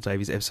by Russell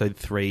Davies. Episode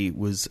 3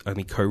 was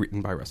only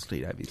co-written by Russell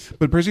T Davies.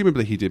 But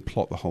presumably he did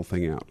plot the whole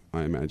thing out,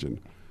 I imagine.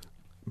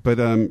 But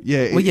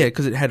yeah, Well, yeah,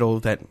 because it had all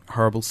of that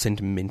horrible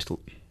sentimental.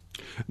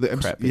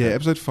 Crap, yeah.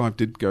 episode 5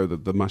 did go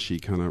the mushy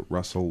kind of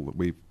Russell that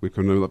we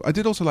kind of love. I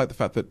did also like the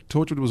fact that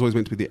Torchwood was always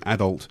meant to be the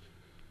adult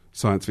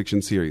science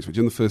fiction series, which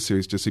in the first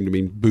series just seemed to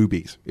mean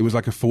boobies. It was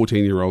like a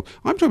 14-year-old.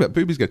 I'm talking about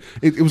boobies again.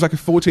 It was like a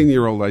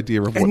 14-year-old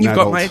idea of what And an you've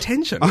adult. got my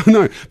attention. I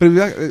know, but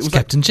it was like,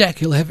 Captain Jack,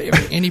 he'll have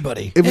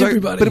anybody. it was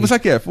Everybody. Like, but it was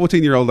like, yeah, a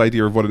 14-year-old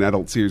idea of what an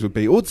adult series would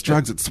be. Oh, it's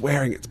drugs, it's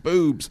swearing, it's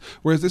boobs.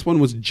 Whereas this one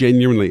was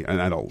genuinely an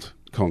adult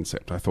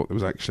concept. I thought it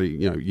was actually,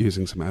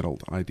 using some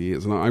adult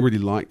ideas. And I really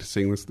liked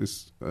seeing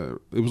this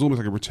it was almost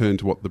like a return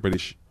to what the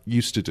British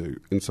used to do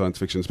in science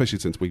fiction, especially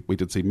since we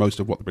did see most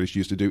of what the British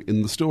used to do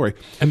in the story.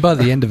 And by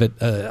the end of it,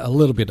 a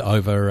little bit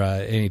over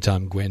any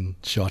time Gwen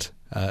shot,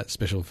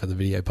 special for the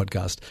video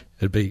podcast,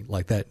 it'd be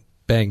like that.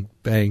 Bang,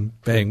 bang,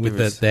 bang,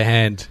 with their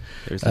hand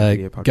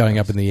going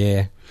up in the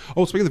air.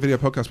 Oh, speaking of the video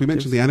podcast, we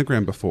mentioned the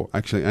anagram before,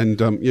 actually, and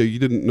you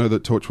didn't know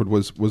that Torchwood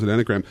was an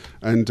anagram.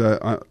 And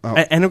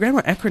Anagram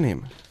or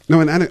acronym?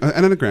 no, an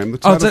anagram. The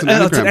Oh, it's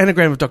title's an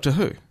anagram of Doctor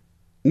Who.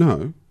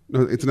 No,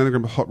 it's an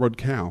anagram of Hot Rod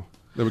Cow.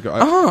 There we go.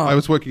 Oh. I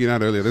was working it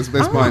out earlier. There's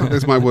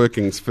my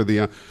workings for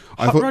the.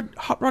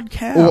 Hot Rod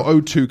Cow. Or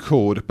O2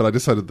 Chord, but I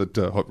decided that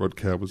Hot Rod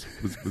Cow was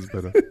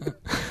better.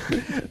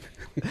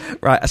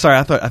 Right. Sorry,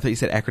 I thought you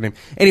said acronym.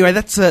 Anyway,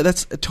 that's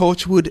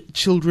Torchwood: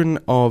 Children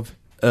of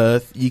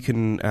Earth. You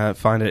can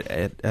find it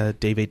at a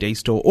DVD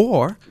store,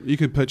 or You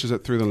could purchase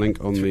it through the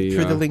link on the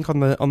through the link on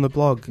the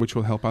blog. which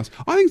will help us.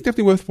 I think it's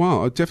definitely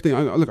worthwhile.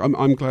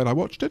 I'm glad I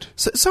watched it.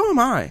 So am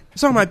I.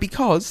 So am I,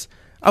 because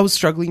I was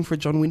struggling for a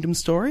John Wyndham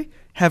story.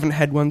 Haven't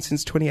had one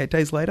since 28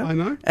 Days Later. I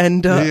know.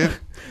 And Yeah.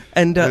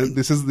 and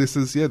This is the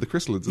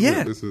chrysalids. Isn't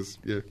yeah. it? This is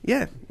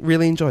yeah,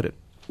 really enjoyed it.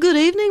 Good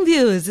evening,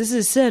 viewers. This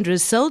is Sandra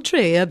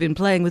Sultry. I've been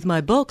playing with my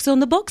box on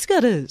the box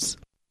cutters.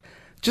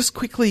 Just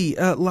quickly,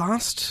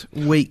 last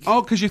week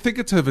Oh, because you think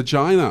it's her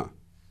vagina.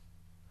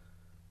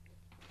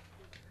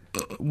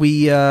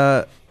 we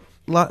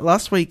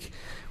last week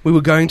we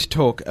were going to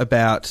talk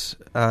about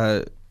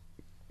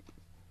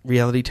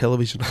reality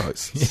television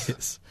hosts.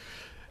 Yes.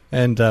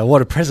 And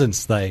what a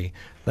presence they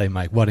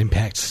make, what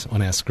impacts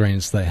on our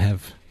screens they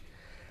have.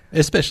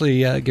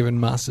 Especially given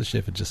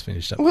MasterChef had just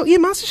finished up. Well, yeah,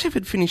 MasterChef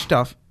had finished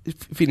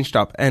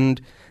up,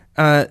 and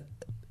I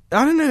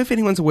don't know if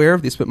anyone's aware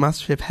of this, but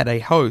MasterChef had a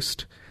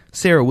host,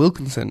 Sarah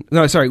Wilson.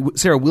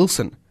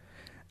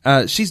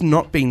 She's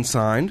not been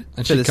signed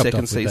And for she the copped second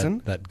off with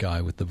season. that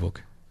guy with the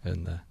book.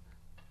 And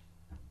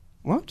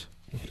What?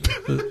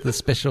 the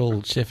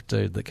special chef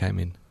dude that came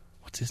in.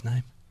 What's his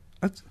name?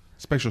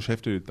 Special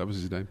chef dude. That was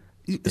his name.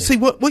 See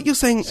what you're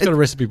saying. He's got a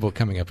recipe book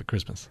coming up at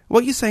Christmas.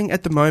 What you're saying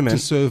at the To moment.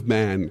 serve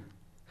man.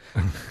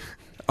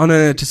 Oh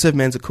no, To Serve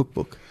Man's a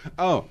cookbook.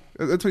 Oh,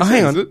 that's what Oh, he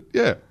hang says, on. is it?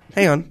 Yeah.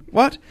 Hang on,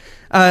 what?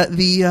 I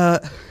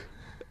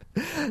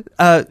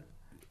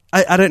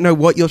don't know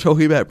what you're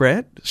talking about,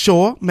 Brad.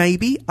 Sure,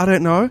 maybe, I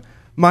don't know.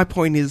 My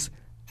point is,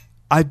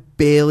 I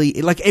barely,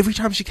 like, every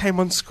time she came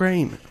on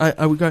screen,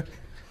 I would go,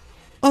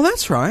 oh,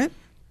 that's right,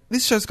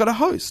 this show's got a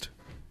host.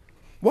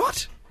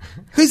 What?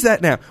 Who's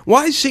that now?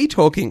 Why is she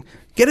talking?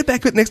 Get her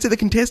back next to the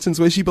contestants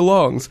where she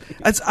belongs.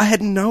 I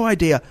had no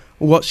idea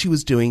what she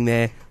was doing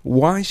there,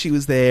 why she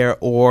was there,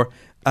 or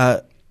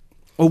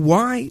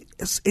why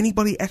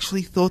anybody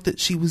actually thought that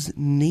she was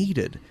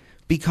needed,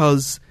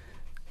 because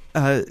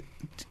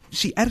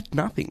she added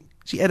nothing.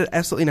 She added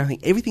absolutely nothing.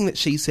 Everything that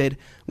she said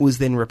was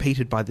then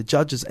repeated by the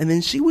judges, and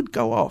then she would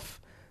go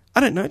off. I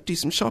don't know, do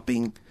some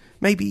shopping,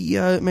 maybe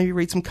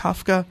read some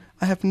Kafka.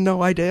 I have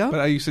no idea.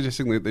 But are you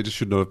suggesting that they just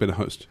should not have been a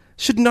host?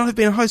 Should not have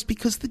been a host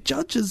because the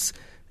judges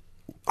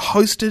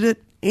hosted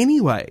it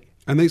anyway.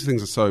 And these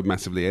things are so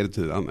massively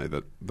edited, aren't they?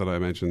 That I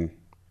imagine,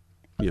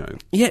 Yeah,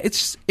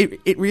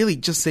 it really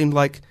just seemed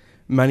like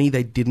money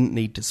they didn't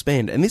need to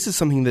spend. And this is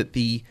something that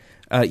the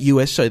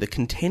US show, The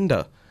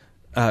Contender,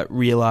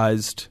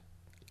 realised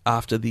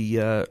after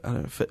the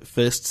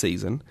first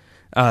season.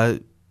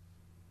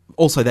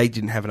 Also, they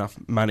didn't have enough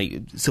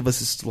money.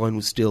 Sylvester Stallone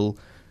was still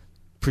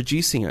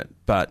producing it,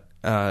 but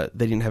they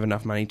didn't have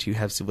enough money to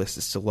have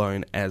Sylvester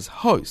Stallone as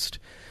host.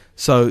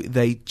 So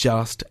they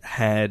just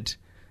had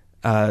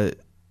the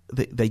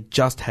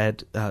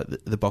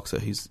boxer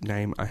whose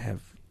name I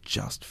have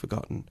just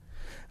forgotten.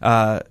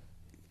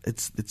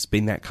 It's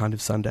been that kind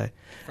of Sunday.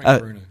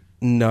 Frank Bruno.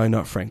 No,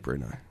 not Frank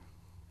Bruno.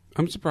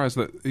 I'm surprised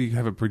that you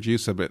have a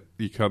producer, but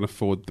you can't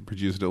afford the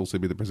producer to also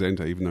be the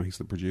presenter, even though he's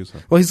the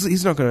producer. Well,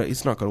 he's not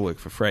gonna work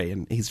for free,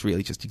 and he's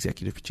really just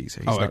executive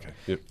producer. He's Okay.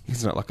 Yep.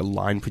 He's not like a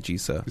line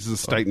producer. This is a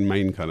state and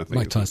main kind of thing.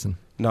 Mike Tyson.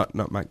 Not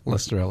Mike.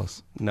 Lester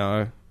Ellis.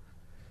 No,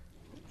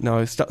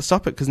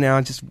 stop it, because now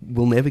I just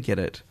will never get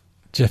it.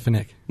 Jeff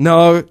Finneck.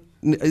 No,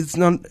 it's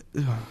not.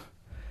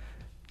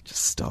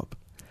 Just stop.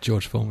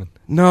 George Foreman.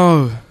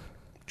 No.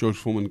 George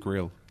Foreman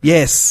Grill.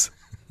 Yes.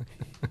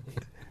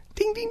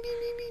 Ding, ding, ding,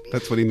 ding, ding.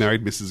 That's when he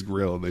married Mrs.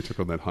 Grill and they took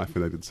on that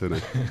hyphenated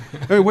surname.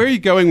 Hey, where are you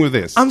going with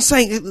this? I'm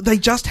saying they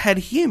just had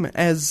him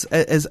as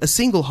a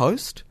single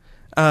host.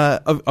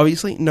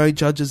 Obviously, no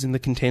judges in the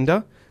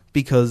Contender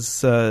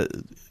because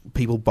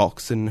people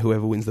box and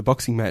whoever wins the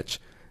boxing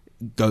match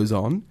goes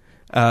on.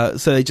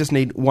 So they just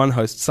need one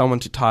host, someone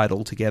to tie it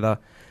all together.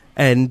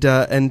 And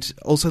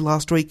also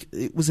last week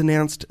it was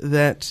announced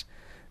that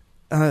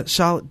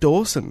Charlotte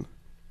Dawson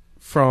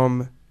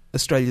from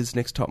Australia's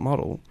Next Top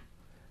Model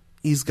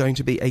is going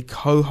to be a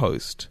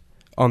co-host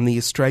on the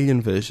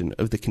Australian version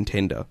of the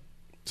Contender.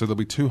 So there'll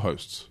be two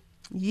hosts.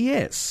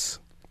 Yes.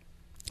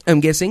 I'm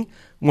guessing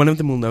one of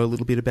them will know a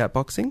little bit about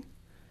boxing.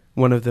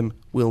 One of them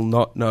will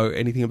not know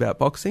anything about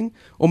boxing.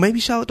 Or maybe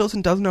Charlotte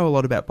Dawson does know a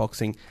lot about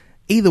boxing.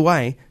 Either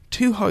way,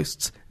 two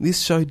hosts this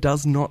show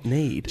does not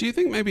need. Do you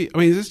think maybe, I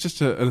mean, is this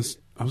just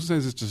I was going to say,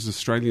 is this just an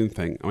Australian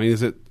thing? I mean,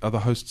 is it other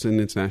hosts in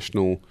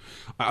international?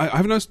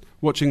 I've noticed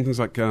watching things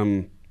like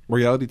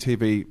reality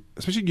TV,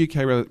 especially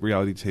UK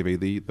reality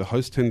TV, the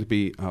hosts tend to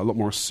be a lot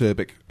more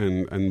acerbic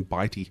and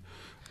bitey.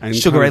 And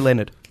Sugar Ray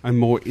Leonard. And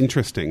more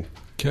interesting.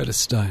 Curtis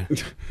Stone.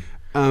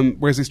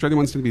 Whereas the Australian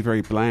ones tend to be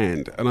very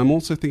bland. And I'm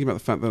also thinking about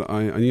the fact that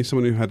I knew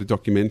someone who had a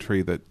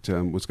documentary that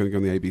was going to go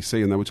on the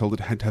ABC, and they were told it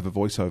had to have a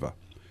voiceover.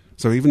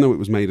 So even though it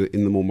was made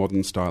in the more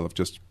modern style of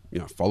just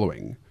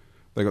following,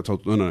 they got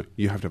told, no,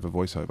 you have to have a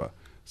voiceover.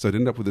 So it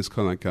ended up with this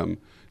kind of like,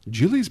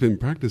 Julie's been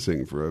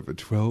practicing for over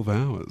 12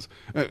 hours.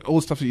 All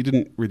the stuff that you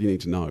didn't really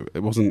need to know. It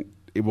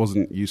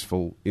wasn't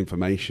useful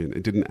information.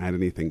 It didn't add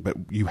anything, but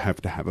you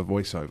have to have a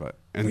voiceover.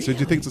 And Really? so do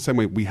you think it's the same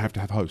way we have to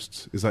have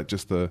hosts? Is that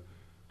just the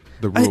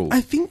rule?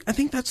 I think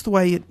that's the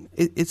way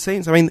it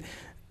seems. I mean,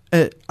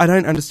 I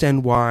don't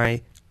understand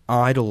why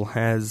Idol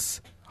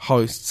has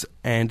hosts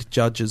and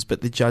judges, but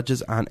the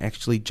judges aren't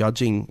actually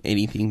judging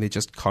anything, they're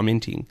just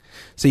commenting.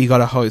 So you've got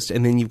a host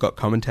and then you've got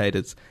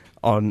commentators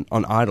on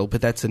Idol,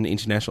 but that's an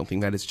international thing.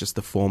 That is just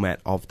the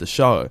format of the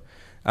show.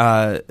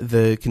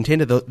 The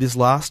Contender, this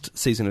last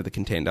season of the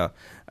Contender,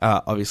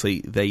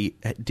 obviously they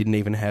didn't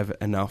even have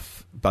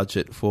enough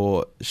budget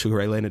for Sugar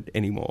Ray Leonard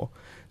anymore,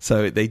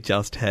 so they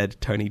just had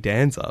Tony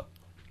Danza,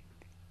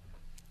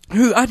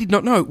 who I did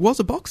not know was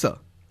a boxer.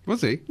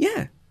 Was he?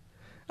 Yeah.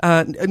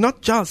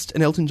 Not just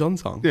an Elton John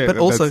song, Yeah, but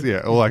also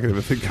all I could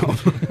ever think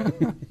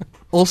of.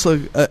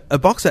 also a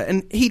boxer,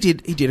 and he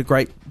did a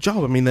great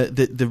job. I mean,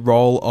 the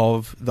role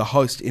of the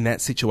host in that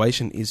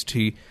situation is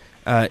to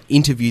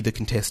interview the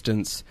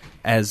contestants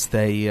as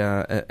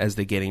they're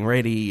getting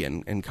ready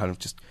and kind of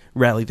just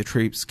rally the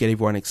troops, get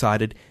everyone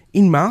excited.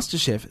 In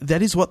MasterChef,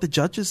 that is what the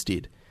judges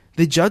did.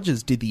 The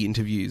judges did the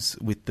interviews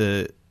with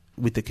the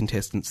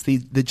contestants. The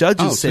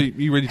judges said, so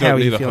you really "How don't are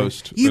need you a feeling?"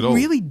 host You at all.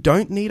 really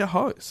don't need a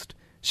host.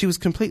 She was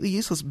completely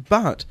useless,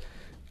 but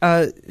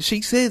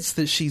she says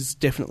that she's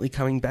definitely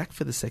coming back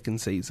for the second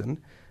season.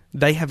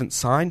 They haven't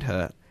signed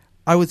her.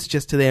 I would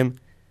suggest to them,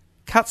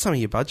 cut some of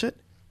your budget.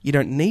 You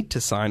don't need to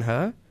sign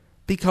her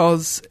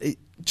because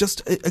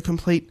just a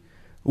complete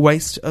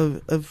waste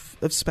of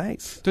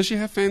space. Does she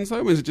have fans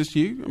though? Is it just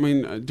you? I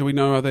mean, do we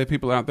know, are there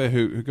people out there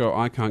who go,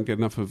 I can't get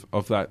enough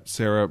of that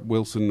Sarah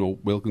Wilson or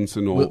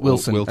Wilkinson or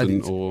Wilson. or I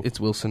think Wilton or it's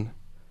Wilson.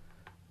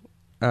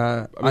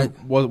 I mean,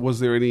 was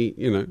there any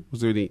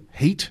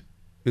heat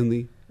in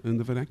the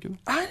vernacular?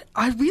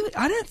 I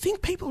don't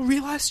think people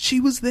realised she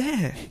was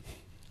there.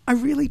 I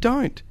really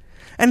don't.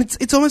 And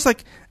it's almost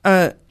like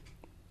I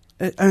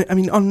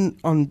mean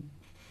on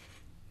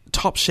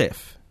Top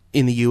Chef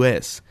in the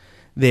US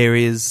there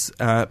is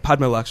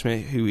Padma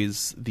Lakshmi, who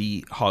is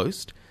the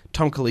host,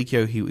 Tom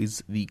Colicchio, who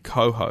is the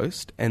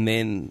co-host, and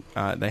then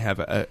they have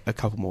a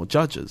couple more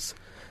judges,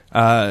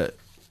 and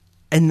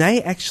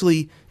they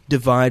actually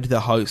divide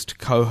the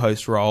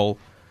host-co-host role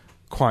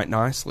quite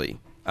nicely.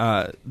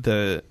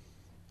 Padma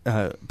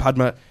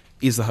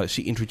is the host.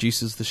 She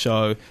introduces the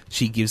show.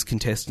 She gives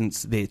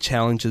contestants their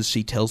challenges.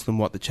 She tells them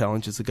what the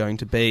challenges are going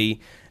to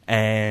be.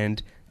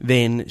 And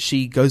then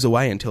she goes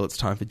away until it's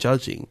time for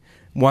judging.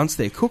 Once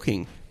they're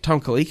cooking, Tom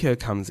Colicchio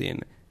comes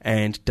in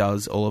and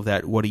does all of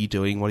that. What are you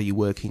doing? What are you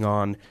working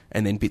on?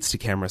 And then bits to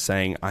camera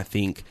saying, I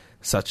think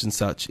such and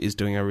such is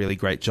doing a really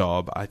great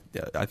job. I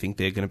think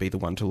they're going to be the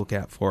one to look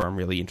out for. I'm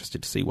really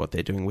interested to see what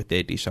they're doing with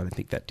their dish. I don't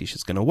think that dish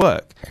is going to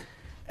work.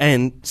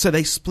 And so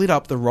they split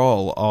up the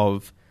role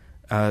of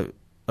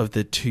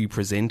the two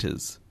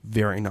presenters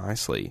very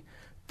nicely.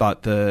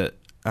 But in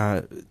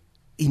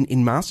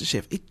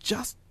MasterChef, it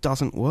just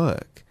doesn't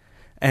work.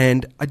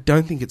 And I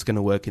don't think it's going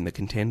to work in the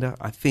Contender.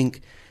 I think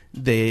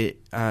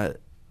I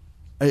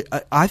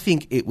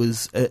think it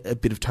was a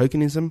bit of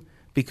tokenism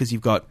because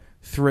you've got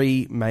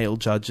 3 male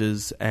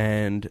judges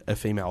and a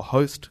female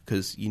host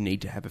because you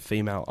need to have a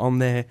female on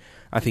there.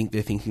 I think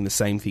they're thinking the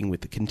same thing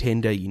with the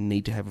Contender. You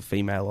need to have a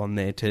female on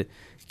there to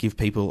give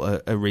people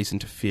a reason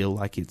to feel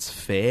like it's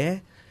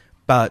fair.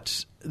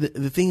 But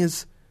the thing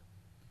is,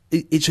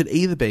 it should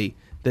either be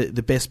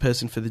the best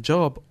person for the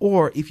job,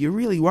 or if you're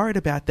really worried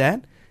about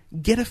that,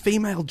 get a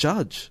female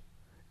judge.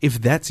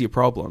 if that's your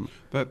problem.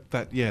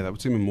 That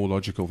would seem a more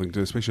logical thing to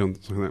do, especially on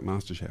something like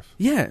MasterChef.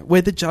 Yeah,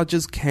 where the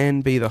judges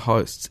can be the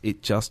hosts,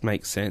 it just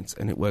makes sense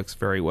and it works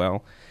very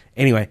well.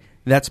 Anyway,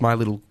 that's my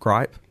little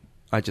gripe.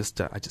 I just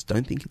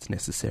don't think it's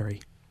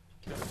necessary.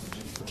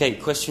 Okay,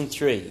 question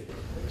 3.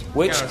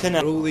 Which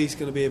canal? Are all these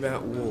going to be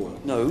about war?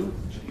 No,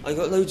 I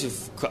got loads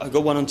of. I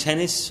got one on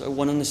tennis,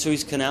 one on the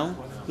Suez Canal,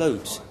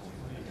 loads.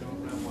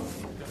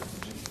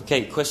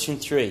 Okay, question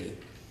 3.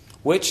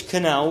 Which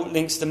canal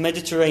links the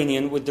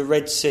Mediterranean with the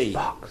Red Sea?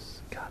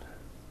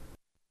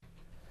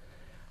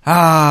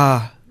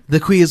 The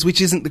quiz, which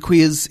isn't the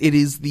quiz, it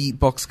is the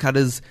Box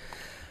Cutters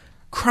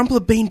Crumpler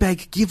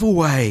Beanbag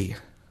giveaway.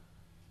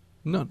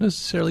 Not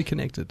necessarily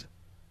connected.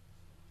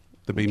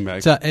 The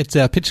beanbag. It's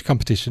our pitch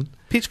competition.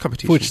 Pitch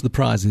competition. For which the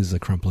prize is a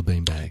Crumpler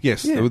Beanbag.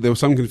 Yes, Yeah. there was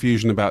some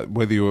confusion about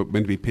whether you were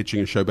meant to be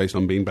pitching a show based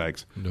on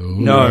beanbags.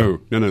 No.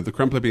 The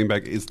Crumpler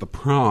Beanbag is the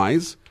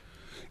prize.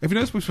 Have you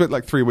noticed we've spent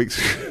like 3 weeks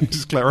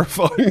just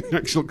clarifying the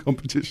actual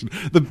competition?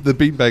 The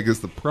beanbag is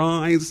the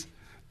prize.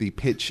 The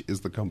pitch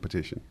is the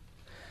competition.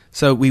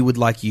 So we would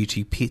like you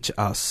to pitch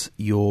us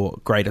your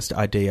greatest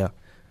idea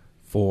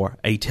for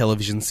a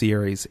television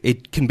series.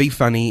 It can be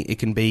funny, it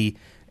can be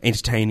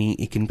entertaining,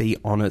 it can be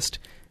honest.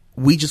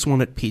 We just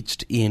want it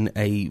pitched in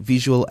a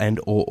visual and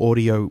or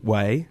audio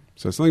way.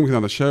 So something we can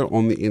either show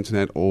on the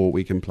internet or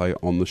we can play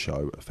on the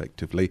show,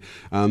 effectively.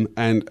 And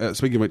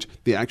speaking of which,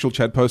 the actual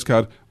Chad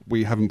postcard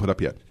we haven't put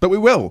up yet. But we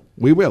will.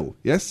 We will.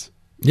 Yes?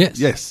 Yes.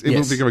 Yes. It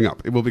will be going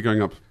up. It will be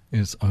going up. In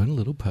its own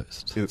little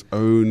post. In its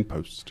own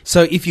post.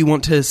 So if you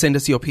want to send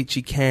us your pitch,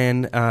 you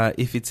can.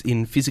 If it's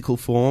in physical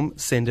form,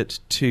 send it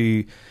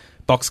to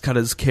Box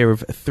Cutters, care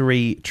of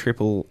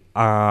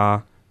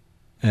 3RRR.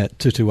 At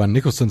 221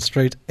 Nicholson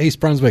Street, East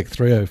Brunswick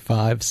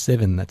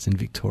 3057. That's in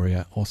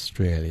Victoria,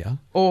 Australia.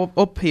 Or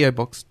P.O.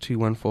 Box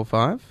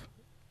 2145.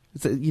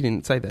 You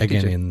didn't say that,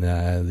 Again, did you? in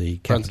the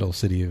capital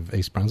city of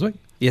East Brunswick.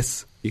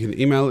 Yes. You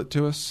can email it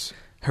to us.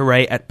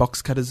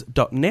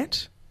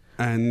 hooray@boxcutters.net.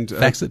 And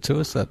fax it to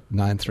us at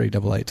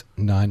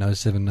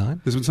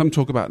 9388-9079. There's been some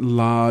talk about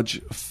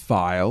large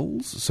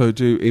files, so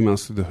do email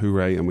us to the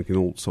Hooray and we can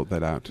all sort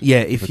that out.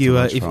 Yeah, if you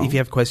it's a large file. if you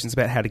have questions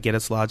about how to get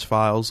us large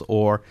files,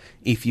 or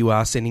if you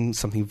are sending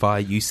something via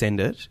You Send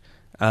It,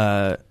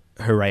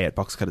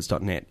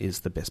 hooray@boxcutters.net is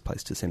the best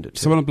place to send it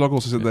to. Someone on the blog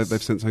also said that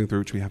they've sent something through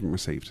which we haven't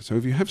received. So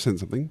if you have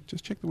sent something,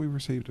 just check that we've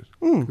received it.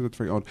 Because that's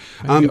very odd.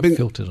 Maybe got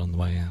filtered on the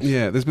way out.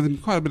 Yeah, there's been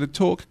quite a bit of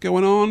talk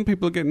going on.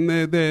 People are getting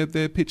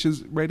their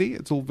pitches ready.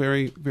 It's all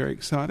very, very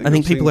exciting. I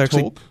think I'm people are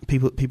seeing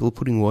actually people are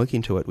putting work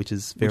into it, which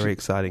is very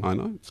exciting. I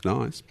know, it's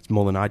nice. It's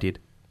more than I did.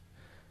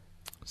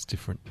 It's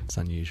different. It's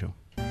unusual.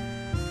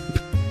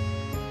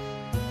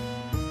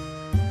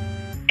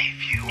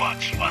 If you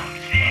watch one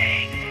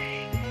thing.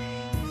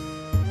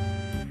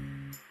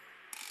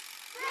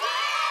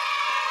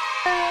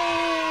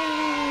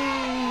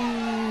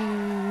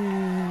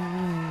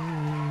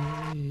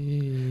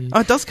 Oh,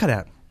 it does cut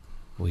out.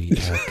 We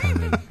are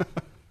coming.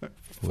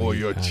 For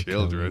your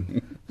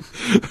children.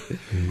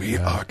 We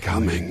are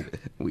coming.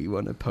 We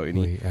want a pony.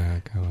 We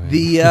are coming.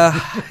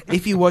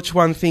 If you watch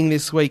one thing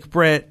this week,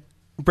 Brett,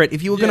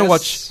 if you were going to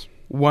watch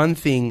one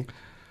thing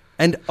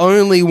and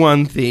only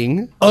one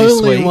thing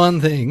this week,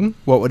 one thing.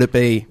 what would it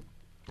be?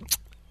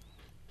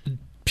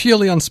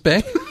 Purely on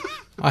spec.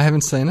 I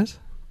haven't seen it.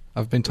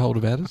 I've been told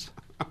about it.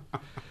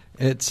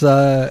 It's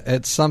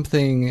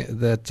something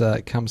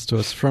that comes to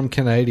us from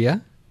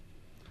Canada.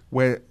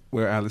 Where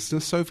our listener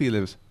Sophie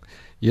lives.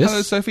 Yes.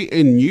 Hello, Sophie,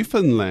 in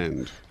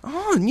Newfoundland.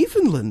 Oh,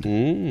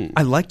 Newfoundland.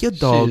 I like your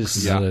dogs.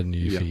 She's not a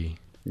Newfie.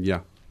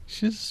 Yeah.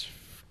 She's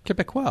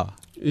Quebecois.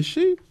 Is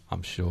she?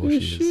 I'm sure she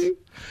is.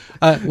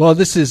 Well,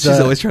 this is... She's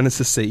always trying to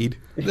secede.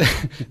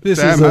 This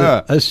is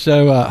a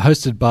show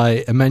hosted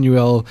by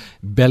Emmanuel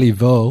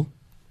Beliveau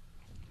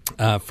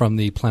from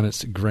the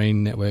Planet's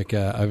Green Network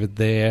over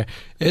there.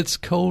 It's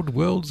called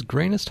World's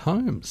Greenest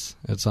Homes.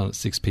 It's on at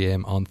 6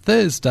 p.m. on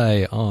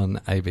Thursday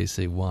on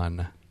ABC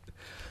One.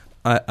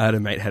 I had a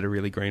mate had a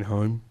really green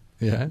home.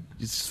 Yeah.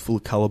 It's just full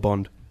of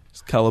Colorbond.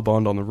 Just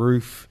Colorbond on the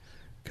roof,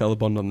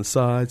 Colorbond on the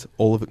sides,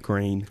 all of it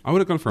green. I would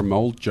have gone for a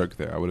mould joke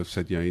there. I would have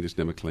said, he just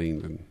never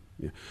cleaned. And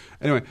yeah.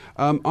 Anyway,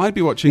 I'd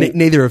be watching...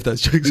 Neither of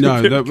those jokes. No,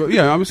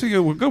 I was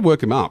thinking, we've got to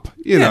work him up.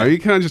 You know, you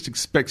can't just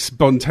expect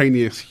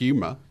spontaneous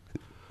humour.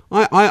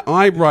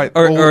 I write...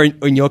 Or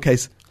in your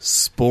case,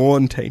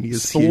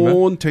 spontaneous humour.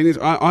 Spontaneous.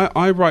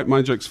 I write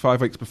my jokes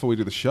 5 weeks before we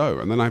do the show,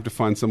 and then I have to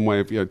find some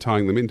way of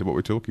tying them into what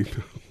we're talking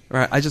about.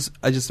 Right, I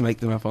just make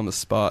them up on the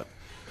spot.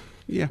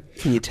 Yeah.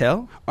 Can you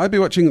tell? I'd be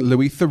watching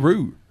Louis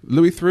Theroux.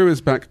 Louis Theroux is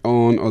back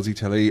on Aussie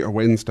Telly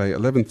Wednesday,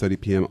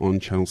 11:30pm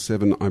on Channel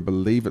 7. I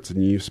believe it's a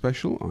new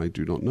special. I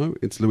do not know.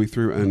 It's Louis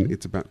Theroux, and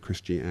it's about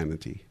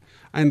Christianity.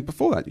 And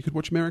before that, you could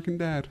watch American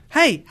Dad.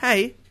 Hey.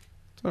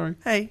 Sorry.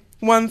 Hey,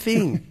 one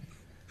thing.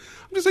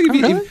 I'm just saying,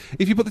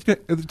 if you put the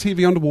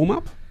TV on to warm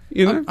up,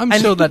 I'm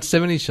sure that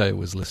 70s show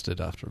was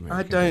listed after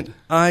American Dad.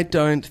 I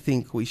don't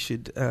think we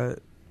should...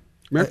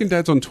 American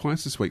Dad's on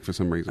twice this week for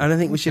some reason. I don't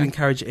think we should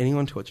encourage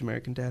anyone to watch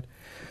American Dad.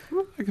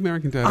 I like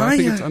American Dad. I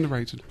think it's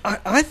underrated.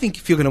 I think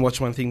if you're going to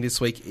watch one thing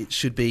this week, it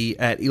should be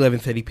at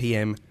 11:30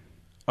 p.m.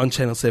 on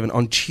Channel 7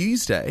 on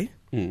Tuesday.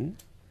 Mm.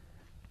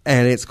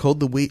 And it's called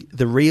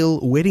The Real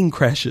Wedding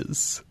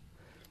Crashers.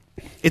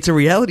 It's a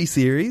reality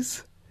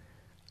series.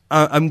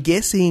 I'm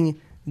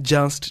guessing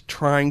just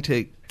trying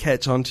to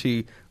catch on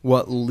to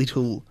what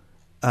little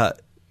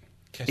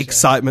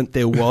excitement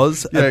there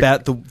was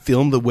about the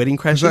film The Wedding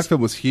Crashers. That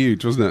film was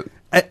huge, wasn't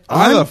it?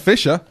 I love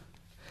Fisher.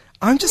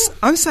 I'm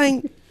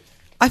saying,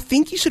 I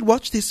think you should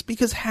watch this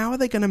because how are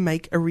they going to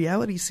make a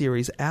reality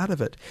series out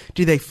of it?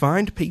 Do they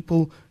find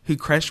people who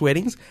crash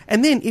weddings?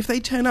 And then if they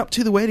turn up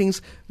to the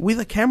weddings with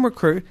a camera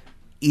crew,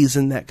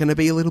 isn't that going to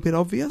be a little bit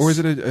obvious? Or is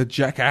it a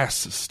Jackass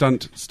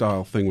stunt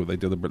style thing where they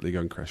deliberately go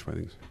and crash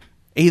weddings?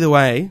 Either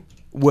way,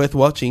 worth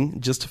watching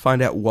just to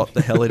find out what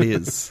the hell it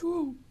is.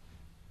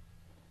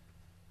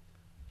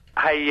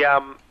 Hey,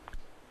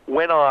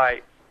 when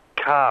I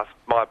cast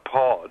my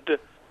pod,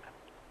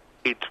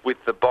 it's with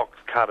the box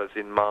cutters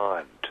in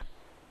mind.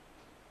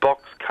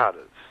 Box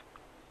cutters.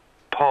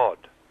 Pod.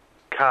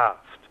 Cast.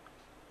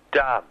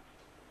 Done.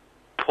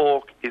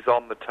 Pork is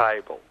on the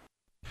table.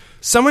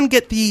 Someone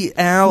get the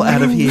owl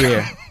out of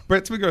here.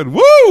 Brett's been going,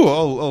 woo,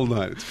 all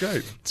night. It's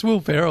great. It's Will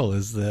Ferrell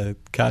as the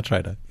car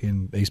trader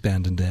in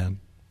Eastbound and Down.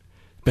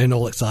 Been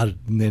all excited,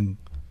 and then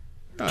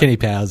Kenny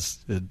Powers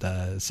would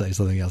say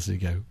something else,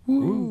 and you go,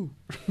 woo.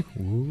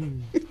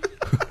 Woo.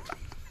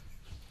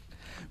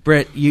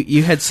 Brett,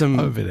 you had some.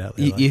 I'm a bit out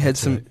there, you like had that,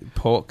 some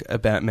pork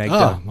about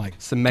Magda. Oh my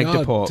some Magda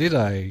God, pork. did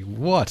I?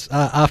 What?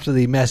 After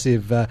the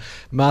massive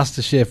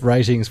MasterChef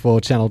ratings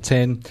for Channel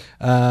 10,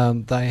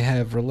 they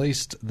have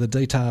released the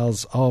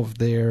details of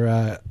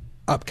their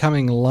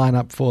upcoming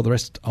lineup for the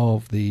rest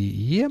of the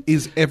year.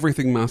 Is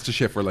everything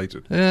MasterChef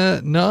related?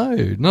 No,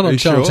 not Are on you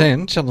Channel sure?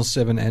 10. Channel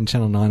 7 and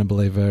Channel 9, I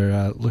believe,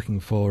 are looking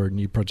for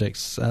new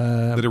projects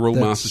that are all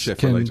MasterChef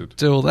can related.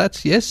 do all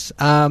that, yes.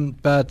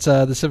 But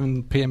the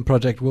 7 p.m.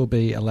 project will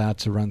be allowed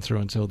to run through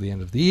until the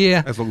end of the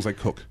year. As long as they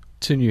cook.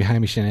 2 new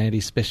Hamish and Andy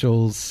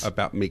specials.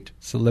 About meat.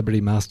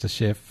 Celebrity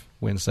MasterChef,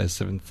 Wednesday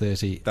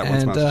 7:30. That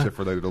one's MasterChef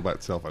related all by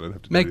itself. I don't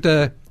have to do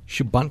Magda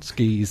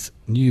Szubanski's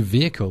new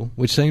vehicle,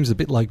 which seems a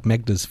bit like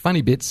Magda's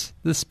Funny Bits,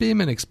 the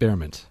Spearman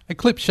Experiment, a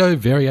clip show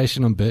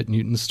variation on Bert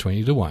Newton's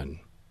 20-1.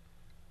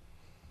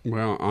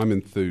 Well, I'm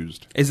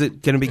enthused. Is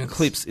it going to be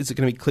clips? Is it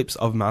going to be clips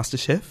of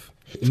MasterChef?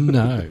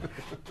 No.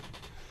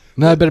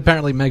 No, but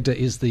apparently Magda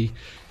is the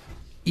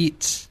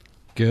it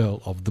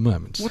girl of the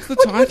moment. What's the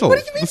title? What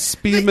do you mean? The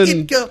Spearman The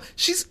it girl.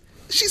 She's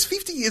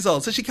 50 years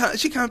old, so she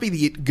can't be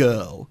the it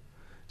girl.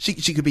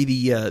 She could be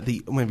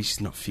the maybe she's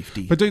not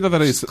 50. But do you know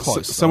that is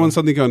close, someone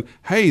suddenly going,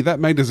 hey, that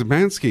Magda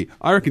Szubanski,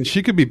 I reckon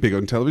she could be big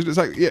on television. It's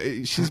like,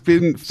 yeah, she's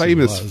been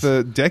famous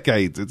for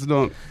decades. It's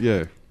not,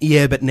 yeah.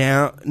 Yeah, but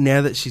now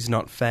that she's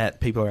not fat,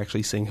 people are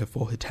actually seeing her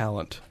for her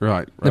talent.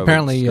 Right.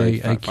 Apparently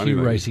a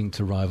Q rating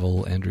to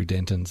rival Andrew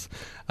Denton's.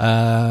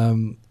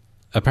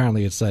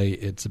 Apparently it's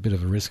a bit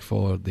of a risk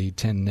for the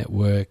 10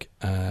 network,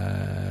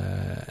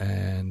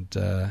 and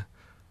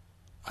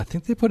I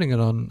think they're putting it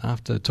on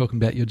after talking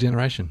about your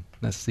generation.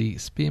 That's the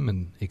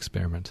Spearman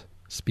Experiment.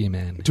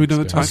 Spearman. Do we know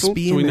the title?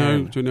 Do we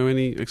Spearman. know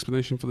any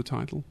explanation for the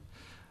title?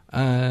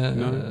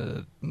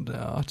 No.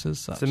 Not as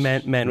such. It's a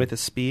man with a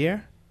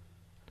spear.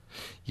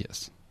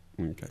 Yes.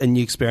 Okay. A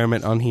new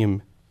experiment on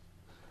him.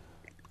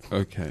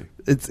 Okay.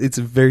 It's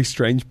a very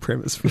strange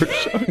premise for a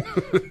show.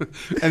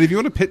 And if you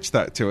want to pitch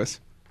that to us,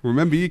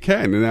 remember you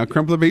can in our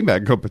Crumpler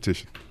Beanbag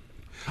competition.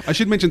 I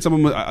should mention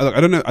someone. I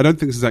don't know. I don't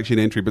think this is actually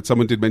an entry, but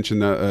someone did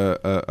mention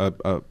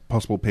a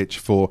possible pitch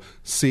for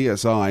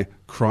CSI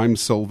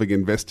crime-solving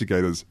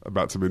investigators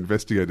about some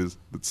investigators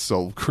that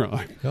solve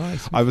crime.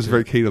 Guys, I was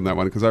very keen on that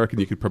one because I reckon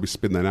you could probably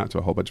spin that out to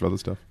a whole bunch of other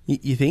stuff.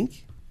 You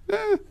think?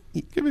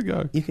 Give it a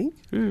go. You think?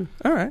 Yeah.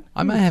 All right.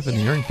 I may have an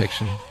ear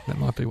infection. That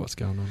might be what's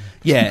going on.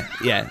 Yeah.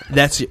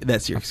 That's your I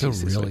feel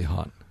excuse this really week.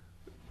 hot.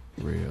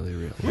 Really.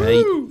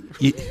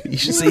 You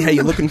should see how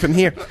you're looking from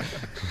here.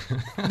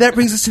 That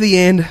brings us to the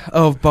end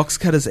of Box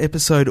Cutters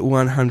episode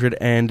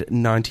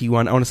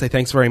 191. I want to say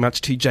thanks very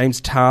much to James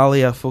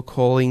Talia for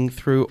calling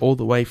through all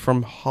the way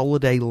from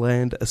Holiday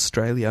Land,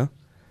 Australia.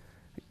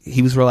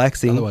 He was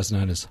relaxing. Otherwise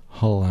known as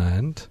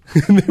Holland.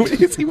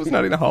 He was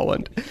not in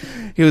Holland.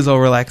 He was all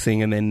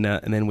relaxing, and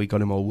then we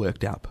got him all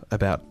worked up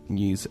about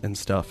news and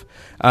stuff.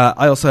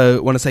 I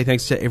also want to say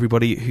thanks to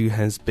everybody who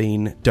has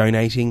been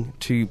donating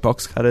to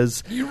Box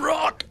Cutters. You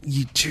rock!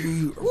 You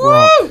do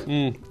rock.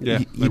 Yeah,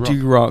 You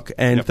do rock.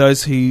 And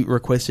those who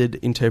requested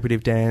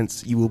interpretive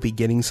dance, you will be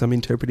getting some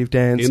interpretive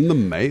dance. In the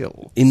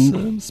mail.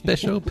 Some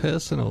special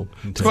personal.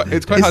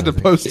 It's quite hard to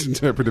post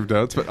interpretive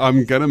dance, but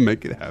I'm going to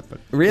make it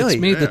happen. Really?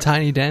 It's me, the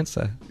tiny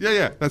dancer.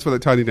 Yeah. That's where the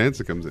tiny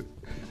dancer comes in.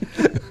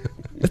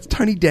 It's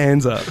Tony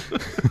Danza.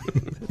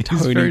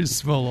 He's very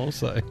small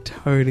also.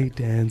 Tony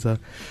Danza.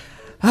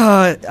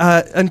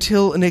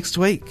 Until next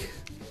week,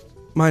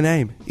 my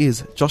name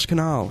is Josh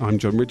Canal. I'm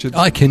John Richards.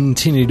 I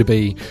continue to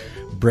be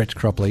Brett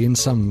Cropley in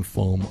some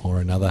form or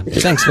another.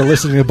 Thanks for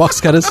listening to Box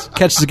Cutters.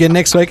 Catch us again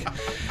next week.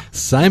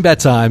 Same bat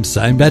time,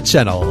 same bat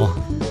channel.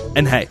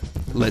 And hey,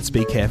 let's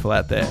be careful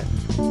out there.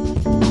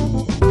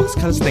 Box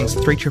Cutters thanks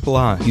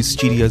 3RRR, whose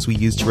studios we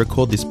use to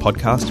record this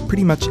podcast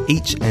pretty much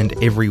each and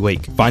every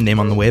week. Find them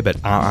on the web at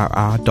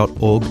rrr.org.au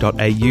or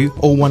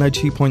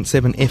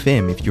 102.7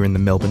 FM if you're in the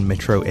Melbourne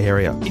metro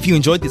area. If you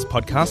enjoyed this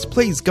podcast,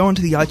 please go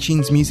onto the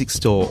iTunes Music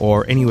Store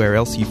or anywhere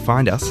else you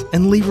find us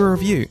and leave a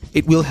review.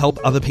 It will help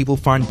other people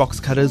find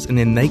Box Cutters and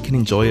then they can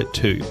enjoy it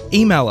too.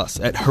 Email us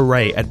at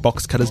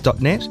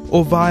hooray@boxcutters.net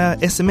or via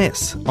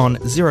SMS on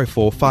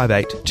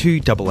 0458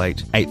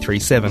 288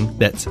 837.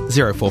 That's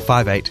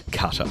 0458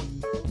 Cutter.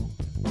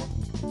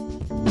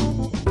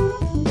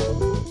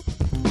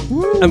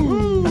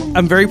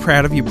 I'm very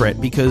proud of you, Brett,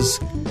 because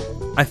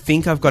I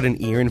think I've got an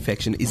ear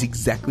infection is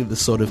exactly the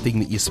sort of thing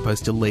that you're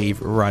supposed to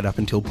leave right up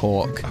until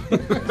pork.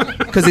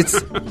 Because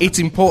it's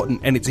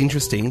important and it's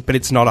interesting, but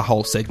it's not a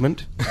whole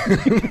segment.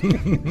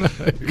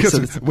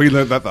 Because we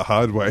learned that the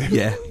hard way.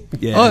 Yeah.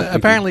 Oh,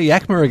 apparently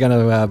ACMA are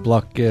going to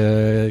block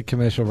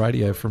commercial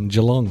radio from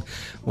Geelong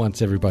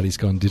once everybody's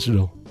gone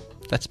digital.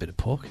 That's a bit of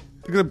pork.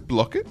 They're going to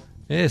block it?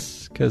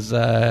 Yes, because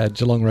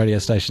Geelong radio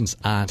stations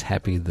aren't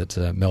happy that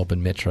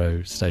Melbourne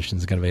metro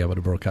stations are going to be able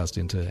to broadcast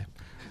into there.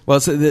 Well,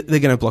 so they're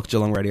going to block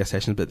Geelong radio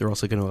stations, but they're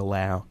also going to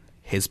allow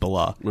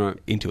Hezbollah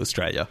into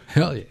Australia.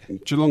 Hell yeah.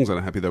 Geelong's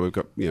unhappy though. We've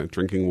got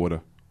drinking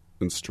water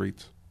and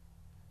streets.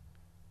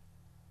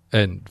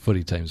 And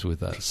footy teams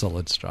with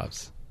solid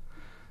stripes.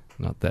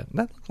 Not that.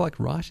 That looked like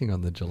writing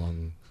on the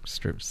Geelong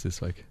strips this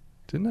week,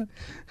 didn't it?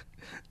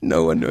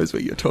 No one knows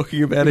what you're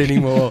talking about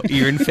anymore,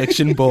 ear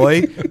infection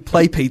boy.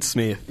 Play Pete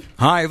Smith.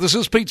 Hi, this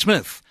is Pete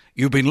Smith.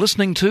 You've been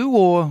listening to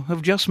or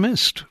have just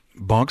missed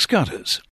Box Cutters.